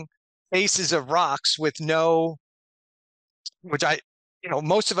climbing faces of rocks with which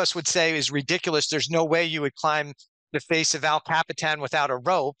most of us would say is ridiculous. There's no way you would climb the face of Al Capitan without a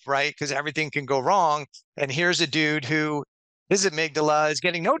rope, right? Because everything can go wrong. And here's a dude who his amygdala is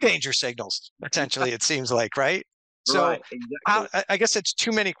getting no danger signals, essentially, it seems like, right? So right, exactly. I guess it's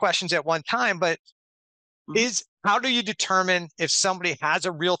too many questions at one time, but how do you determine if somebody has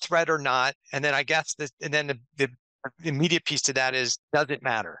a real threat or not? And then I guess the immediate piece to that is, does it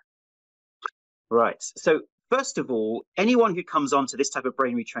matter? Right. So first of all, anyone who comes onto this type of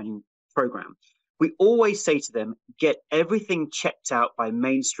brain retraining program, we always say to them, get everything checked out by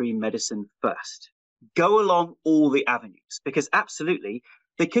mainstream medicine first. Go along all the avenues, because absolutely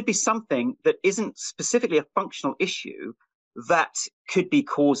there could be something that isn't specifically a functional issue that could be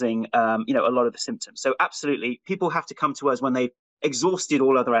causing a lot of the symptoms. So absolutely, people have to come to us when they've exhausted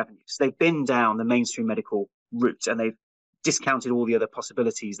all other avenues. They've been down the mainstream medical route and they've discounted all the other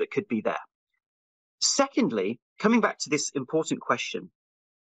possibilities that could be there. Secondly, coming back to this important question,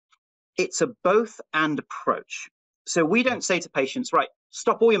 it's a both and approach. So we don't say to patients, right,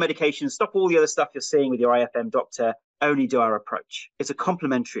 stop all your medications, stop all the other stuff you're seeing with your IFM doctor, only do our approach. It's a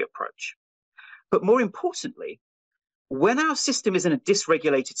complementary approach. But more importantly, when our system is in a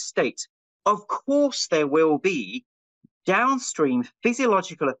dysregulated state, of course there will be downstream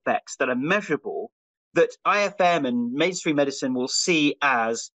physiological effects that are measurable that IFM and mainstream medicine will see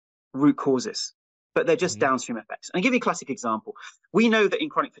as root causes, but they're just downstream effects. And I'll give you a classic example. We know that in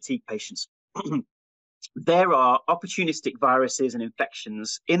chronic fatigue patients, there are opportunistic viruses and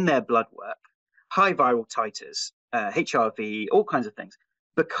infections in their blood work, high viral titers, HRV, all kinds of things,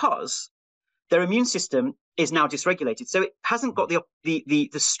 because their immune system is now dysregulated. So it hasn't got the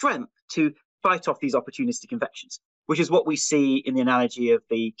strength to fight off these opportunistic infections, which is what we see in the analogy of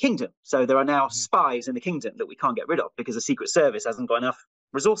the kingdom. So there are now spies in the kingdom that we can't get rid of because the Secret Service hasn't got enough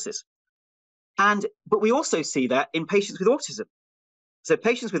resources. But we also see that in patients with autism. So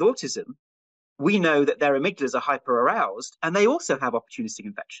patients with autism, we know that their amygdalas are hyper-aroused and they also have opportunistic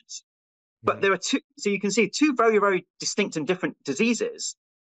infections. But there are two, so you can see two very, very distinct and different diseases.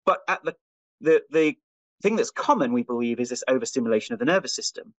 But at the thing that's common, we believe, is this overstimulation of the nervous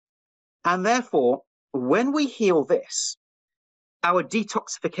system. And therefore, when we heal this, our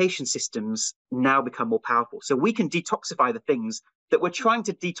detoxification systems now become more powerful. So we can detoxify the things that we're trying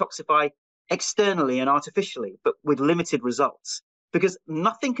to detoxify externally and artificially, but with limited results, because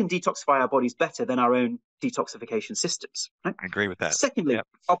nothing can detoxify our bodies better than our own detoxification systems. Right? I agree with that. Secondly,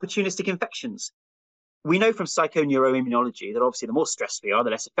 opportunistic infections. We know from psychoneuroimmunology that obviously the more stressed we are, the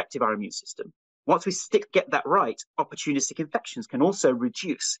less effective our immune system. Once we get that right, opportunistic infections can also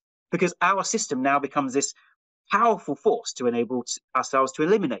reduce, because our system now becomes this powerful force to enable ourselves to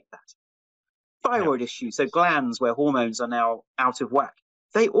eliminate that. Thyroid issues, so glands where hormones are now out of whack.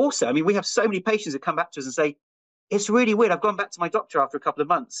 They also, I mean, we have so many patients who come back to us and say, it's really weird. I've gone back to my doctor after a couple of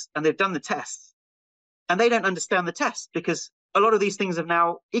months and they've done the tests and they don't understand the test because a lot of these things have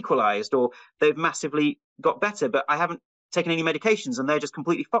now equalized or they've massively got better, but I haven't taken any medications and they're just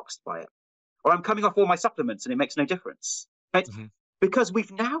completely foxed by it. Or I'm coming off all my supplements and it makes no difference. Right? Because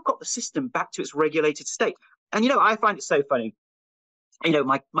we've now got the system back to its regulated state. And, I find it so funny.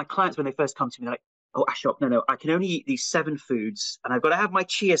 My clients, when they first come to me, they're like, oh, Ashok, no, I can only eat these 7 foods and I've got to have my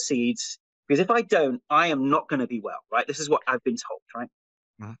chia seeds because if I don't, I am not going to be well, right? This is what I've been told, right?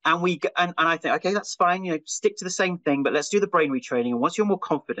 And I think, okay, that's fine, stick to the same thing, but let's do the brain retraining. And once you're more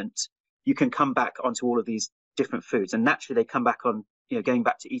confident, you can come back onto all of these different foods. And naturally they come back on, going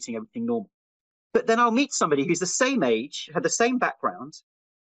back to eating everything normal. But then I'll meet somebody who's the same age, had the same background.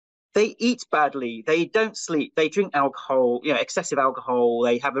 They eat badly. They don't sleep. They drink alcohol, excessive alcohol.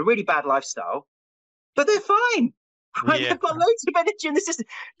 They have a really bad lifestyle, but they're fine. Right? Yeah. They've got loads of energy in the system.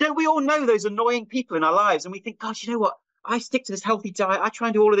 Don't we all know those annoying people in our lives? And we think, God, you know what? I stick to this healthy diet. I try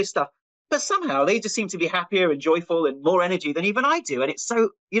and do all of this stuff. but somehow they just seem to be happier and joyful and more energy than even I do. And it's so,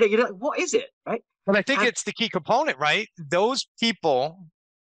 you're like, what is it, right? But I think it's the key component, right? Those people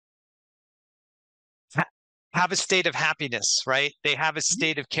have a state of happiness, right? They have a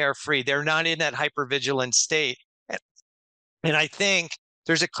state of carefree. They're not in that hypervigilant state. And I think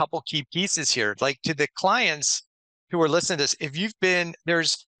there's a couple key pieces here. Like, to the clients who are listening to this, if you've been,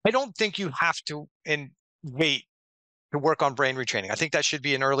 I don't think you have to wait to work on brain retraining. I think that should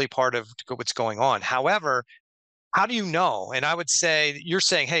be an early part of what's going on. However, how do you know? And I would say, you're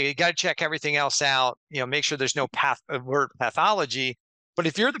saying, hey, you got to check everything else out, make sure there's no pathology. But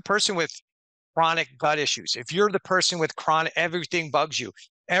if you're the person with chronic gut issues, if you're the person with chronic, everything bugs you,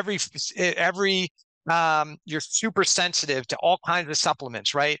 you're super sensitive to all kinds of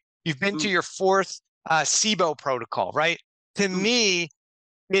supplements, right? You've been to your fourth SIBO protocol, right? To me,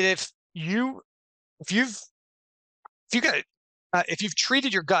 if you've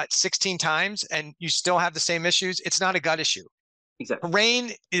treated your gut 16 times and you still have the same issues, it's not a gut issue. Exactly.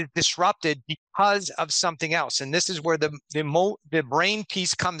 Brain is disrupted because of something else. And this is where the brain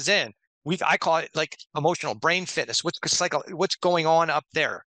piece comes in. I call it like emotional brain fitness. What's going on up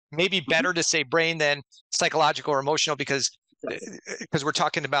there? Maybe better to say brain than psychological or emotional, because we're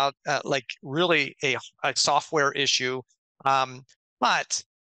talking about like really a software issue. But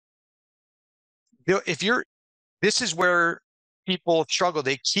this is where people struggle.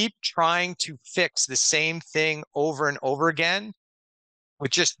 They keep trying to fix the same thing over and over again with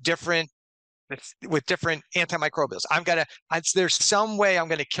just different antimicrobials. There's some way I'm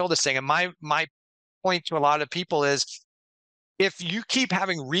gonna kill this thing. And my point to a lot of people is, if you keep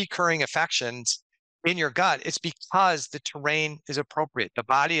having recurring affections in your gut, it's because the terrain is appropriate. The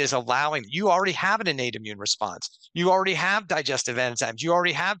body is allowing. You already have an innate immune response. You already have digestive enzymes. You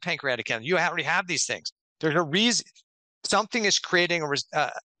already have pancreatic enzymes. You already have these things. There's a reason. Something is creating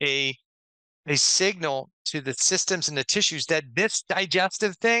a signal to the systems and the tissues that this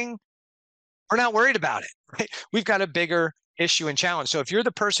digestive thing, we're not worried about it. Right? We've got a bigger issue and challenge. So if you're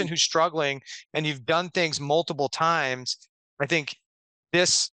the person who's struggling and you've done things multiple times, I think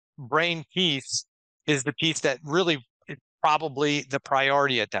this brain piece is the piece that really is probably the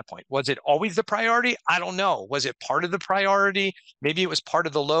priority at that point. Was it always the priority? I don't know. Was it part of the priority? Maybe it was part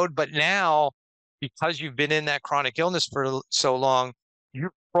of the load, but now, because you've been in that chronic illness for so long, you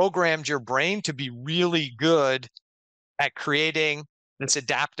programmed your brain to be really good at creating this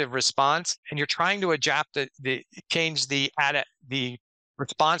adaptive response, and you're trying to adapt change the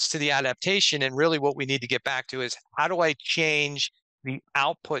response to the adaptation. And really what we need to get back to is, how do I change the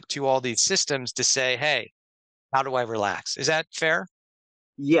output to all these systems to say, hey, how do I relax? Is that fair?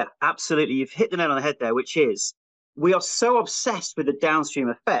 Yeah, absolutely. You've hit the nail on the head there, which is, we are so obsessed with the downstream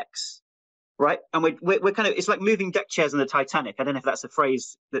effects, right? And we're kind of, it's like moving deck chairs on the Titanic. I don't know if that's a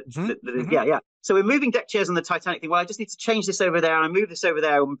phrase that yeah. So we're moving deck chairs on the Titanic, well, I just need to change this over there, and I move this over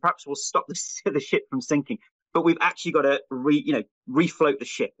there, and perhaps we'll stop the ship from sinking. But we've actually got to refloat the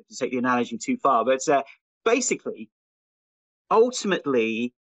ship, if you take the analogy too far. But basically,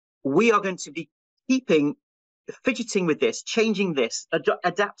 ultimately, we are going to be fidgeting with this, changing this,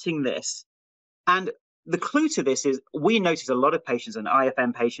 adapting this. And the clue to this is, we notice a lot of patients, and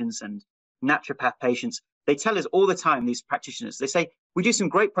IFM patients and naturopath patients, they tell us all the time, these practitioners, they say, we do some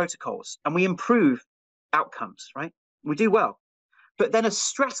great protocols and we improve outcomes, right? We do well. But then a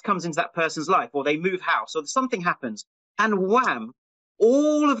stress comes into that person's life, or they move house, or something happens, and wham,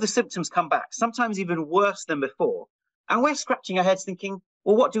 all of the symptoms come back, sometimes even worse than before. And we're scratching our heads thinking,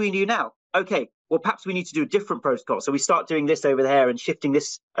 well, what do we do now? Okay, well, perhaps we need to do a different protocol. So we start doing this over there and shifting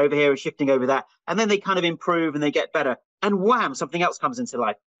this over here and shifting over that. And then they kind of improve and they get better. And wham, something else comes into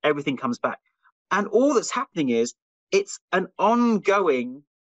life. Everything comes back. And all that's happening is, it's an ongoing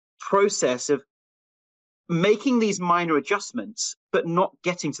process of making these minor adjustments, but not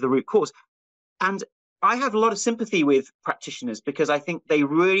getting to the root cause. And I have a lot of sympathy with practitioners, because I think they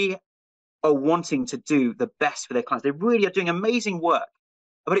really are wanting to do the best for their clients. They really are doing amazing work.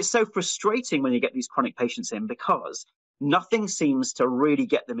 But it's so frustrating when you get these chronic patients in, because nothing seems to really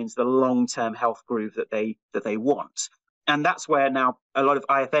get them into the long-term health groove that they want. And that's where now a lot of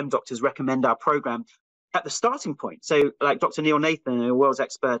IFM doctors recommend our program at the starting point. So like Dr. Neil Nathan, a world's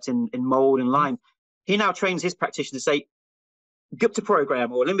expert in mold and Lyme, he now trains his practitioners to say, Gupta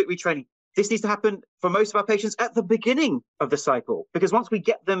Program or limbic retraining, this needs to happen for most of our patients at the beginning of the cycle. Because once we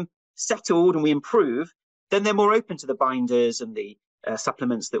get them settled and we improve, then they're more open to the binders and the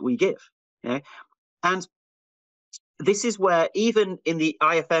supplements that we give. And this is where, even in the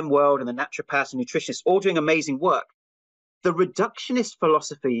IFM world and the naturopaths and nutritionists all doing amazing work, the reductionist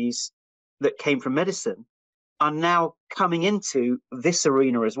philosophies that came from medicine are now coming into this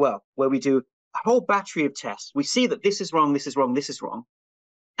arena as well, where we do a whole battery of tests. We see that this is wrong, this is wrong, this is wrong.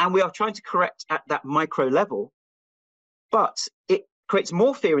 And we are trying to correct at that micro level, but it creates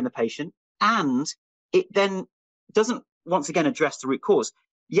more fear in the patient, and it then doesn't, once again, address the root cause.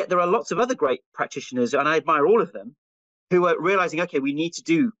 Yet there are lots of other great practitioners, and I admire all of them, who are realizing, okay, we need to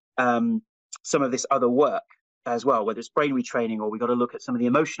do some of this other work as well, whether it's brain retraining, or we've got to look at some of the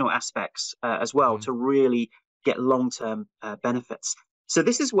emotional aspects as well to really get long-term benefits. So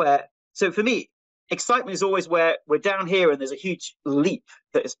this is where, so for me, excitement is always where we're down here and there's a huge leap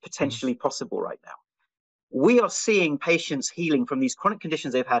that is potentially possible right now. We are seeing patients healing from these chronic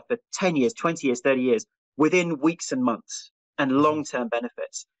conditions they've had for 10 years, 20 years, 30 years within weeks and months, and long-term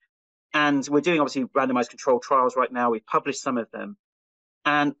benefits. And we're doing obviously randomized controlled trials right now. We've published some of them.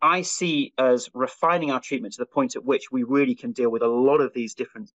 And I see us refining our treatment to the point at which we really can deal with a lot of these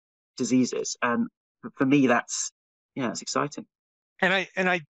different diseases. And for me, that's exciting. And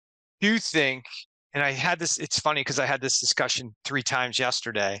I do think, and I had this, it's funny because I had this discussion 3 times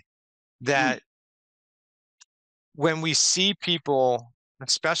yesterday, that when we see people,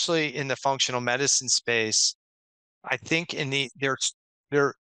 especially in the functional medicine space, I think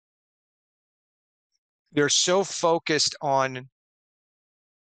they're so focused on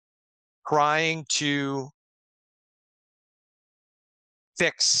trying to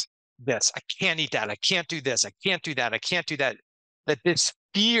fix this. I can't eat that. I can't do this. I can't do that. I can't do that. That this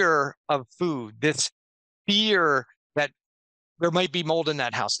fear of food, this fear that there might be mold in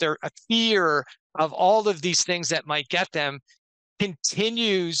that house, a fear of all of these things that might get them,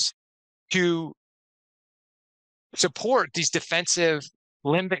 continues to support these defensive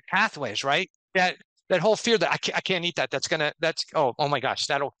limbic pathways, right? That whole fear that I can't eat that. Oh my gosh,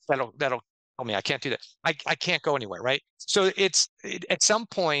 that'll tell me I can't do that. I can't go anywhere, right? So at some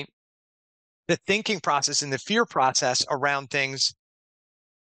point, the thinking process and the fear process around things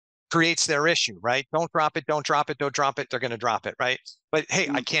creates their issue, right? Don't drop it, don't drop it, don't drop it. They're going to drop it, right? But hey,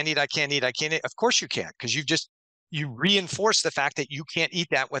 I can't eat. Of course you can't, because you reinforce the fact that you can't eat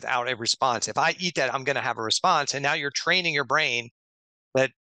that without a response. If I eat that, I'm going to have a response. And now you're training your brain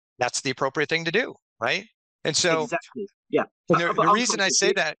that that's the appropriate thing to do, right? And so exactly, yeah. The reason I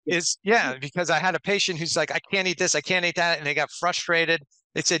say that is, because I had a patient who's like, I can't eat this, I can't eat that. And they got frustrated.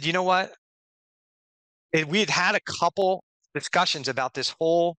 They said, you know what? And we had a couple discussions about this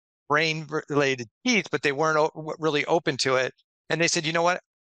whole brain-related piece, but they weren't really open to it. And they said, you know what?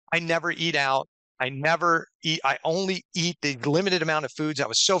 I never eat out. I only eat the limited amount of foods. I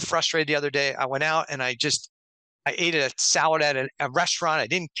was so frustrated the other day. I went out and I ate a salad at a restaurant. I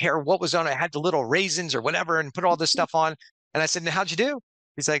didn't care what was on it. I had the little raisins or whatever and put all this stuff on. And I said, how'd you do?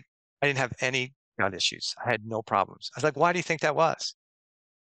 He's like, I didn't have any gut issues. I had no problems. I was like, why do you think that was?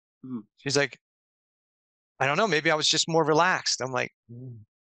 She's like, I don't know. Maybe I was just more relaxed. I'm like,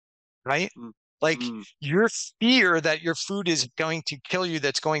 right? Like your fear that your food is going to kill you,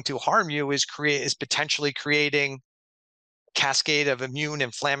 that's going to harm you, is potentially creating a cascade of immune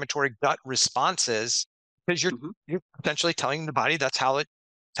inflammatory gut responses, because you're potentially telling the body that's how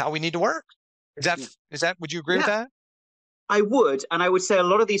we need to work. Is that would you agree with that? I would, and I would say a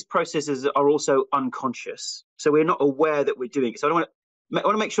lot of these processes are also unconscious, so we're not aware that we're doing it. So I want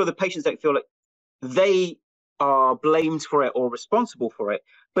to make sure the patients don't feel like they are blamed for it or responsible for it.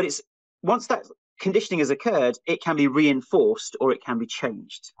 But it's once that conditioning has occurred, it can be reinforced or it can be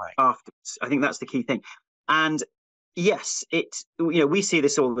changed afterwards. I think that's the key thing. And yes, we see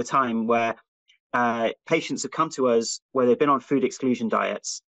this all the time where patients have come to us where they've been on food exclusion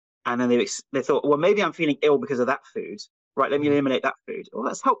diets, and then they thought, well, maybe I'm feeling ill because of that food. Right, let me eliminate that food. Oh,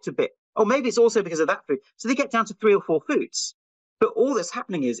 that's helped a bit. Oh, maybe it's also because of that food. So they get down to 3 or 4 foods. But all that's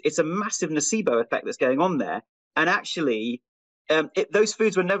happening is it's a massive nocebo effect that's going on there. And actually, those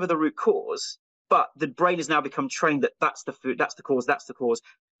foods were never the root cause, but the brain has now become trained that that's the food, that's the cause.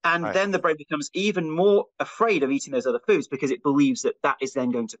 And then the brain becomes even more afraid of eating those other foods because it believes that is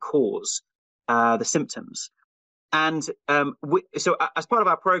then going to cause the symptoms. And so as part of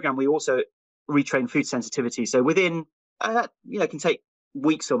our program, we also retrain food sensitivity. So within, it can take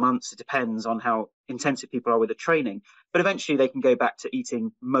weeks or months. It depends on how intensive people are with the training. But eventually they can go back to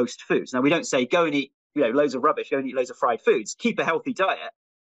eating most foods. Now, we don't say go and eat loads of rubbish, go and eat loads of fried foods, keep a healthy diet.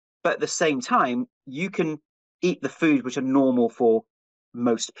 But at the same time, you can eat the food which are normal for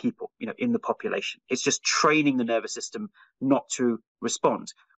most people, in the population. It's just training the nervous system not to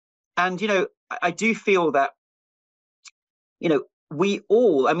respond. And, I do feel that, we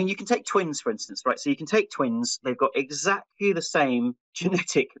all, you can take twins, for instance, right? So you can take twins, they've got exactly the same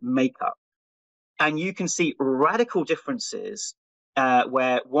genetic makeup, and you can see radical differences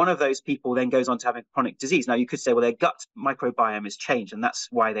where one of those people then goes on to having chronic disease. Now, you could say, well, their gut microbiome has changed, and that's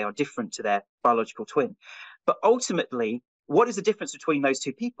why they are different to their biological twin. But ultimately, what is the difference between those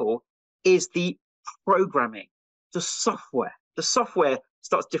two people is the programming, the software. The software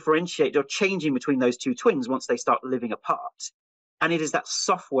starts differentiating or changing between those two twins once they start living apart. And it is that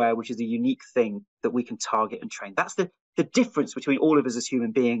software which is the unique thing that we can target and train. That's the difference between all of us as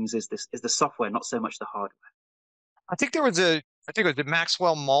human beings is the software, not so much the hardware. I think it was the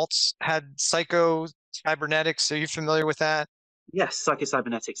Maxwell Maltz had psycho-cybernetics. Are you familiar with that? Yes,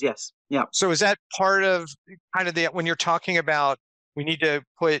 psycho-cybernetics, yes. Yeah. So is that part of kind of when you're talking about we need to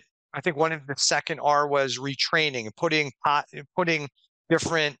put, I think one of the second R was retraining, putting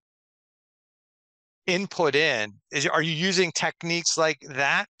different input in. Are you using techniques like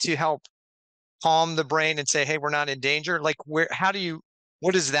that to help calm the brain and say, hey, we're not in danger? Like what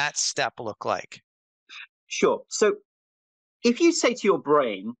does that step look like? Sure. So if you say to your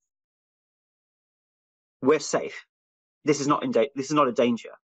brain, we're safe, this is not a danger,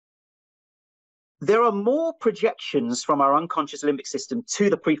 there are more projections from our unconscious limbic system to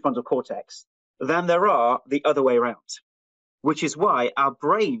the prefrontal cortex than there are the other way around, which is why our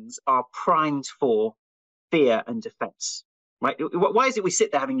brains are primed for fear and defense, right? Why is it we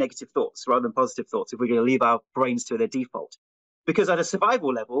sit there having negative thoughts rather than positive thoughts if we're going to leave our brains to their default? Because at a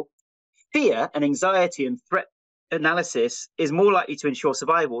survival level, fear and anxiety and threat analysis is more likely to ensure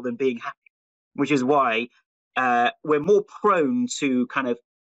survival than being happy, which is why we're more prone to kind of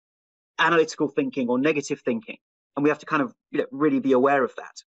analytical thinking or negative thinking. And we have to kind of really be aware of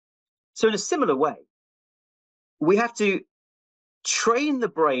that. So in a similar way, we have to train the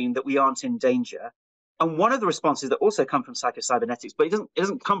brain that we aren't in danger. And one of the responses that also come from psycho-cybernetics, but it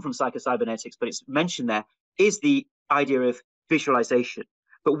doesn't come from psycho-cybernetics, but it's mentioned there, is the idea of visualization.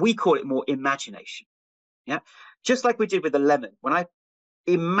 But we call it more imagination. Yeah, just like we did with the lemon. When I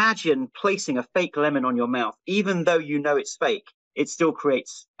imagine placing a fake lemon on your mouth, even though you know it's fake, it still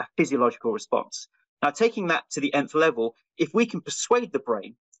creates a physiological response. Now, taking that to the nth level, if we can persuade the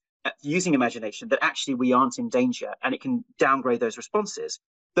brain using imagination that actually we aren't in danger and it can downgrade those responses,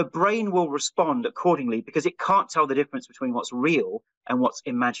 the brain will respond accordingly because it can't tell the difference between what's real and what's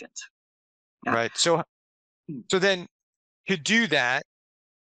imagined. Now, right. So then to do that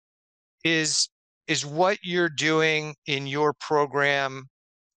is what you're doing in your program,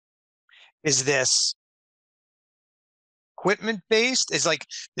 is this equipment based? Is like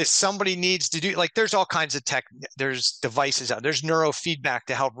if somebody needs to do, like there's all kinds of there's devices out, there's neurofeedback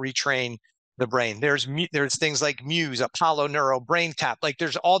to help retrain the brain. There's things like Muse, Apollo Neuro, Brain Tap. Like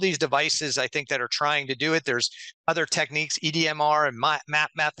there's all these devices I think that are trying to do it. There's other techniques, EDMR and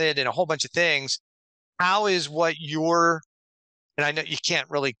MAP method and a whole bunch of things. How is what you're, and I know you can't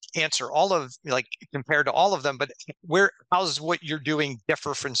really answer all of, like compared to all of them, but how's what you're doing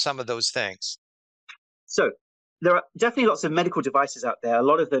differ from some of those things? So there are definitely lots of medical devices out there, a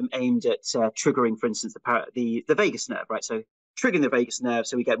lot of them aimed at triggering, for instance, the vagus nerve, right? So triggering the vagus nerve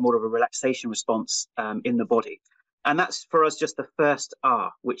so we get more of a relaxation response in the body. And that's for us just the first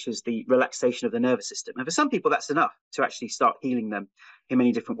R, which is the relaxation of the nervous system. And for some people, that's enough to actually start healing them in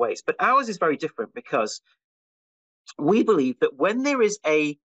many different ways. But ours is very different because we believe that when there is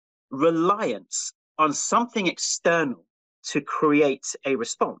a reliance on something external to create a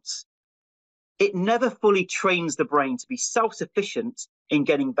response, it never fully trains the brain to be self-sufficient in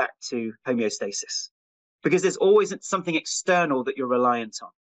getting back to homeostasis, because there's always something external that you're reliant on.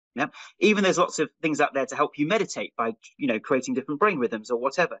 Yeah, even there's lots of things out there to help you meditate by creating different brain rhythms or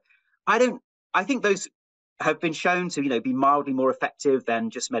whatever. I think those have been shown to be mildly more effective than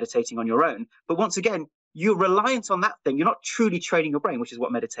just meditating on your own. But once again, you're reliant on that thing. You're not truly training your brain, which is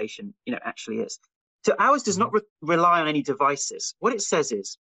what meditation actually is. So ours does not rely on any devices. What it says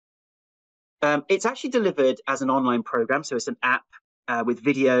is it's actually delivered as an online program. So it's an app with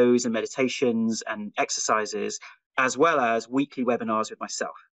videos and meditations and exercises, as well as weekly webinars with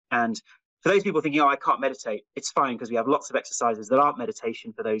myself. And for those people thinking, oh, I can't meditate, it's fine, because we have lots of exercises that aren't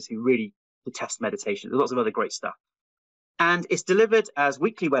meditation for those who really detest meditation. There's lots of other great stuff. And it's delivered as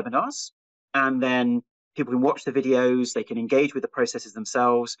weekly webinars. And then people can watch the videos, they can engage with the processes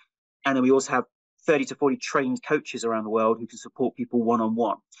themselves. And then we also have 30 to 40 trained coaches around the world who can support people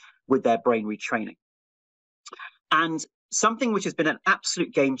one-on-one with their brain retraining. And something which has been an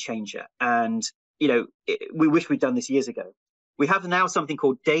absolute game changer, and we wish we'd done this years ago, we have now something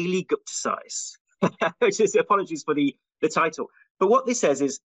called daily Gupta size, which is, apologies for the title. But what this says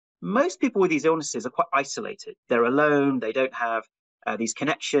is most people with these illnesses are quite isolated. They're alone, they don't have these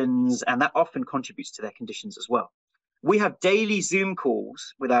connections, and that often contributes to their conditions as well. We have daily Zoom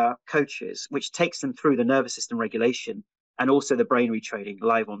calls with our coaches, which takes them through the nervous system regulation and also the brain retraining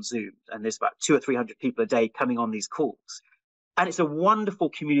live on Zoom. And there's about 200 or 300 people a day coming on these calls. And it's a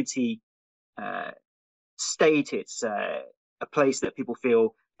wonderful community state. It's a place that people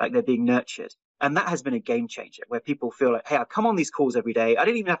feel like they're being nurtured. And that has been a game changer, where people feel like, hey, I come on these calls every day. I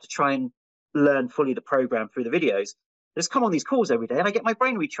don't even have to try and learn fully the program through the videos. I just come on these calls every day and I get my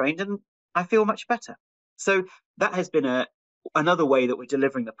brain retrained and I feel much better. So that has been another way that we're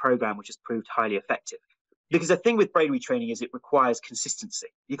delivering the program, which has proved highly effective. Because the thing with brain retraining is it requires consistency.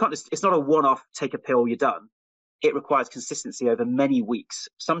 You can't just, it's not a one-off, take a pill, you're done. It requires consistency over many weeks,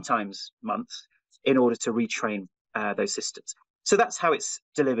 sometimes months, in order to retrain those systems. So that's how it's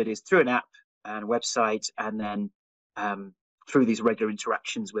delivered, is through an app and a website, and then through these regular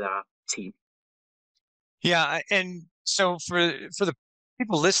interactions with our team. Yeah, and so for the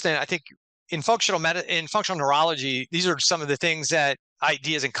people listening, I think in functional neurology, these are some of the things that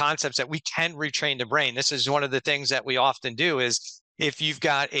ideas and concepts that we can retrain the brain. This is one of the things that we often do is if you've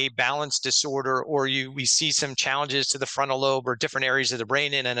got a balance disorder or we see some challenges to the frontal lobe or different areas of the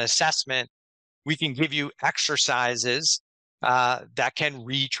brain in an assessment, we can give you exercises that can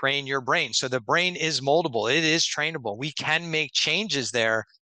retrain your brain. So the brain is moldable. It is trainable. We can make changes there,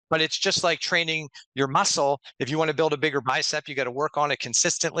 but it's just like training your muscle. If you want to build a bigger bicep, you got to work on it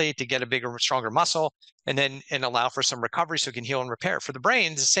consistently to get a bigger, stronger muscle, and allow for some recovery so it can heal and repair. For the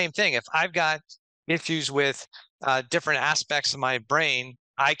brain, it's the same thing. If I've got issues with different aspects of my brain,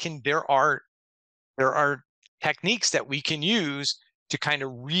 there are techniques that we can use to kind of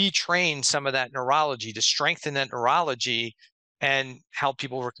retrain some of that neurology, to strengthen that neurology and help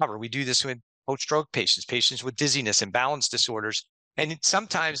people recover. We do this with post-stroke patients with dizziness and balance disorders. And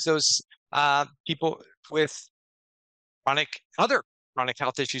sometimes those people with other chronic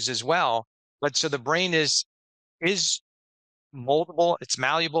health issues as well. But so the brain is moldable, it's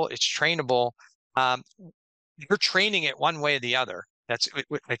malleable, it's trainable. You're training it one way or the other. That's,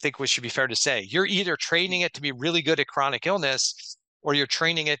 I think, what should be fair to say. You're either training it to be really good at chronic illness, or you're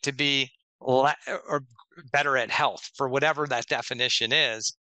training it to be or better at health, for whatever that definition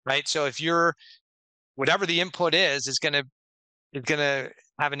is, right? So if whatever the input is going to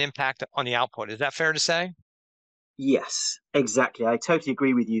have an impact on the output. Is that fair to say? Yes, exactly. I totally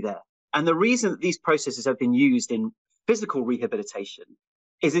agree with you there. And the reason that these processes have been used in physical rehabilitation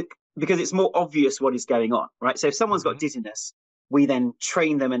is because it's more obvious what is going on, right? So if someone's got dizziness, we then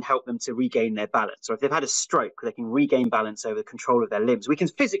train them and help them to regain their balance. Or if they've had a stroke, they can regain balance over the control of their limbs. We can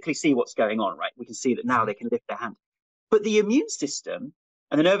physically see what's going on, right? We can see that now they can lift their hand. But the immune system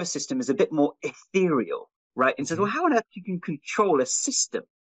and the nervous system is a bit more ethereal, right? And says, well, how on earth you can control a system?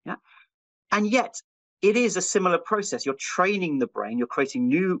 Yeah. And yet it is a similar process. You're training the brain, you're creating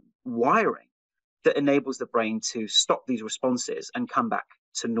new wiring that enables the brain to stop these responses and come back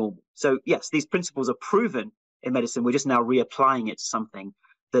to normal. So yes, these principles are proven in medicine. We're just now reapplying it to something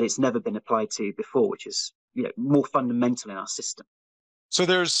that it's never been applied to before, which is, more fundamental in our system. So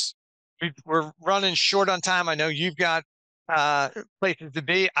we're running short on time. I know you've got places to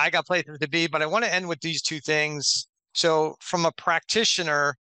be. I got places to be, but I want to end with these two things. So from a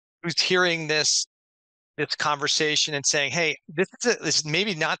practitioner who's hearing this conversation and saying, hey, this is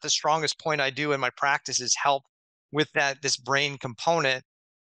maybe not the strongest point I do in my practice is help with this brain component.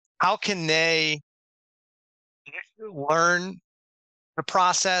 How can they learn the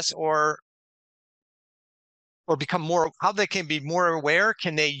process or become how they can be more aware?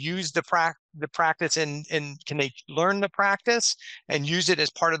 Can they use the practice and can they learn the practice and use it as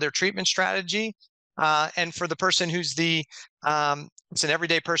part of their treatment strategy? And for the person who's it's an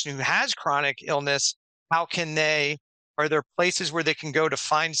everyday person who has chronic illness, are there places where they can go to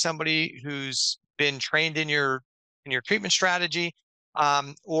find somebody who's been trained in your treatment strategy?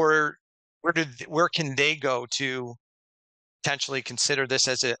 Or where can they go to potentially consider this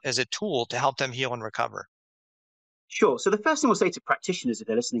as a tool to help them heal and recover? Sure. So the first thing we'll say to practitioners if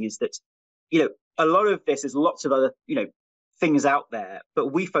they're listening is that, a lot of this is lots of other, things out there, but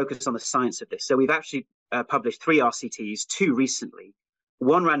we focus on the science of this. So we've actually published 3 RCTs, 2 recently,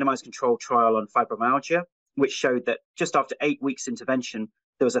 1 randomized controlled trial on fibromyalgia, which showed that just after 8 weeks intervention,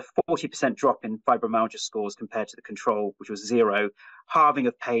 there was a 40% drop in fibromyalgia scores compared to the control, which was 0, halving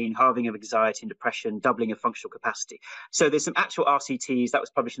of pain, halving of anxiety and depression, doubling of functional capacity. So there's some actual RCTs that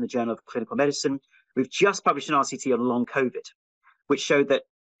was published in the Journal of Clinical Medicine. We've just published an RCT on long COVID, which showed that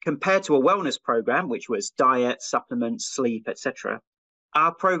compared to a wellness program, which was diet, supplements, sleep, etc.,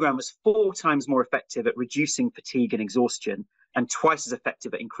 our program was 4 times more effective at reducing fatigue and exhaustion and twice as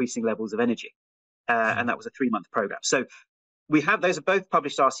effective at increasing levels of energy. And that was a 3-month program. So those are both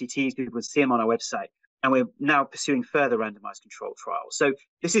published RCTs. People can see them on our website. And we're now pursuing further randomized controlled trials. So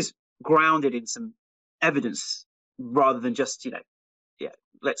this is grounded in some evidence rather than just,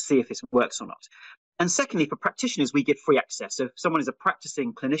 let's see if this works or not. And secondly, for practitioners, we give free access. So if someone is a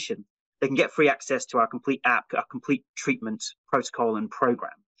practicing clinician, they can get free access to our complete app, our complete treatment protocol and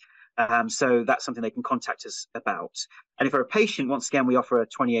program. So that's something they can contact us about. And if they're a patient, once again, we offer a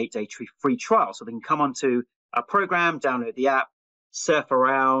 28-day free trial. So they can come onto our program, download the app, surf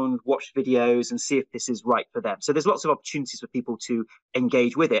around, watch videos, and see if this is right for them. So there's lots of opportunities for people to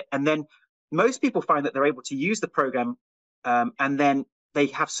engage with it. And then most people find that they're able to use the program, and then they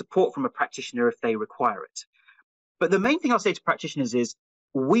have support from a practitioner if they require it. But the main thing I'll say to practitioners is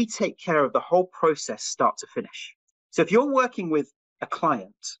we take care of the whole process start to finish. So if you're working with a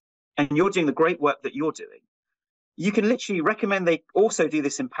client and you're doing the great work that you're doing, you can literally recommend they also do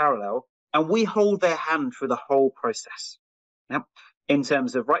this in parallel, and we hold their hand through the whole process. Now, in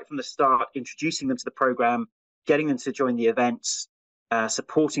terms of right from the start, introducing them to the program, getting them to join the events,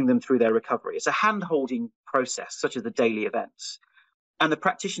 supporting them through their recovery. It's a hand-holding process, such as the daily events. And the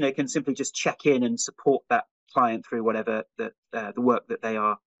practitioner can simply just check in and support that client through whatever the work that they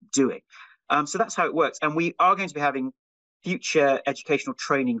are doing. So that's how it works. And we are going to be having future educational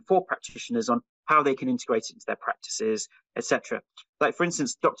training for practitioners on how they can integrate it into their practices, etc. Like, for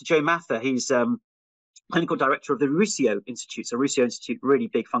instance, Dr. Joe Mather, he's clinical director of the Ruscio Institute. So Ruscio Institute, really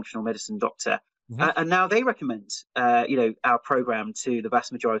big functional medicine doctor. Mm-hmm. And now they recommend, our program to the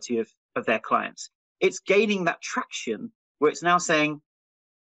vast majority of their clients. It's gaining that traction where it's now saying,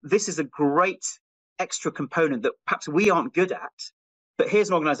 this is a great extra component that perhaps we aren't good at, but here's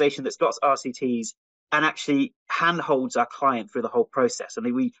an organization that's got RCTs and actually handholds our client through the whole process. I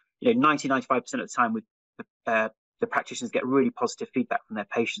mean, we, 90-95% of the time, the practitioners get really positive feedback from their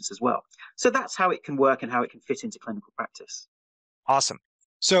patients as well. So that's how it can work and how it can fit into clinical practice. Awesome.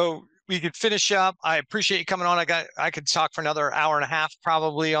 So we could finish up. I appreciate you coming on. I could talk for another hour and a half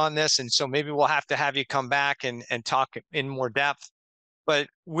probably on this. And so maybe we'll have to have you come back and talk in more depth. But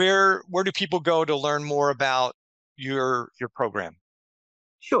where do people go to learn more about your program?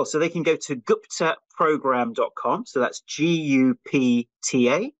 Sure. So they can go to guptaprogram.com. So that's Gupta,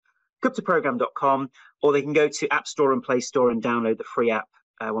 guptaprogram.com, or they can go to App Store and Play Store and download the free app.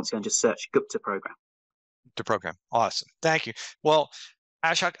 Once again, just search Gupta Program. Gupta Program. Awesome. Thank you. Well,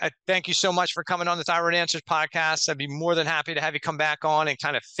 Ashok, I thank you so much for coming on the Thyroid Answers podcast. I'd be more than happy to have you come back on and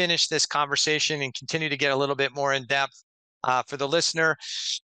kind of finish this conversation and continue to get a little bit more in depth for the listener.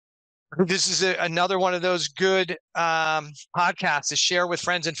 This is another one of those good podcasts to share with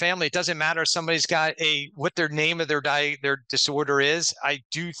friends and family. It doesn't matter if somebody's got what their name of their disorder is. I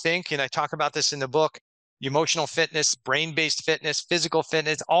do think, and I talk about this in the book, emotional fitness, brain-based fitness, physical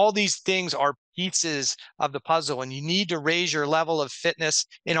fitness, all these things are pieces of the puzzle, and you need to raise your level of fitness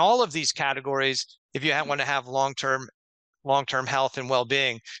in all of these categories if you want to have long-term health and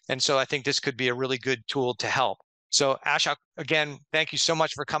well-being. And so I think this could be a really good tool to help. So Ashok, again, thank you so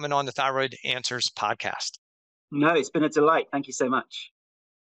much for coming on the Thyroid Answers podcast. No, it's been a delight. Thank you so much.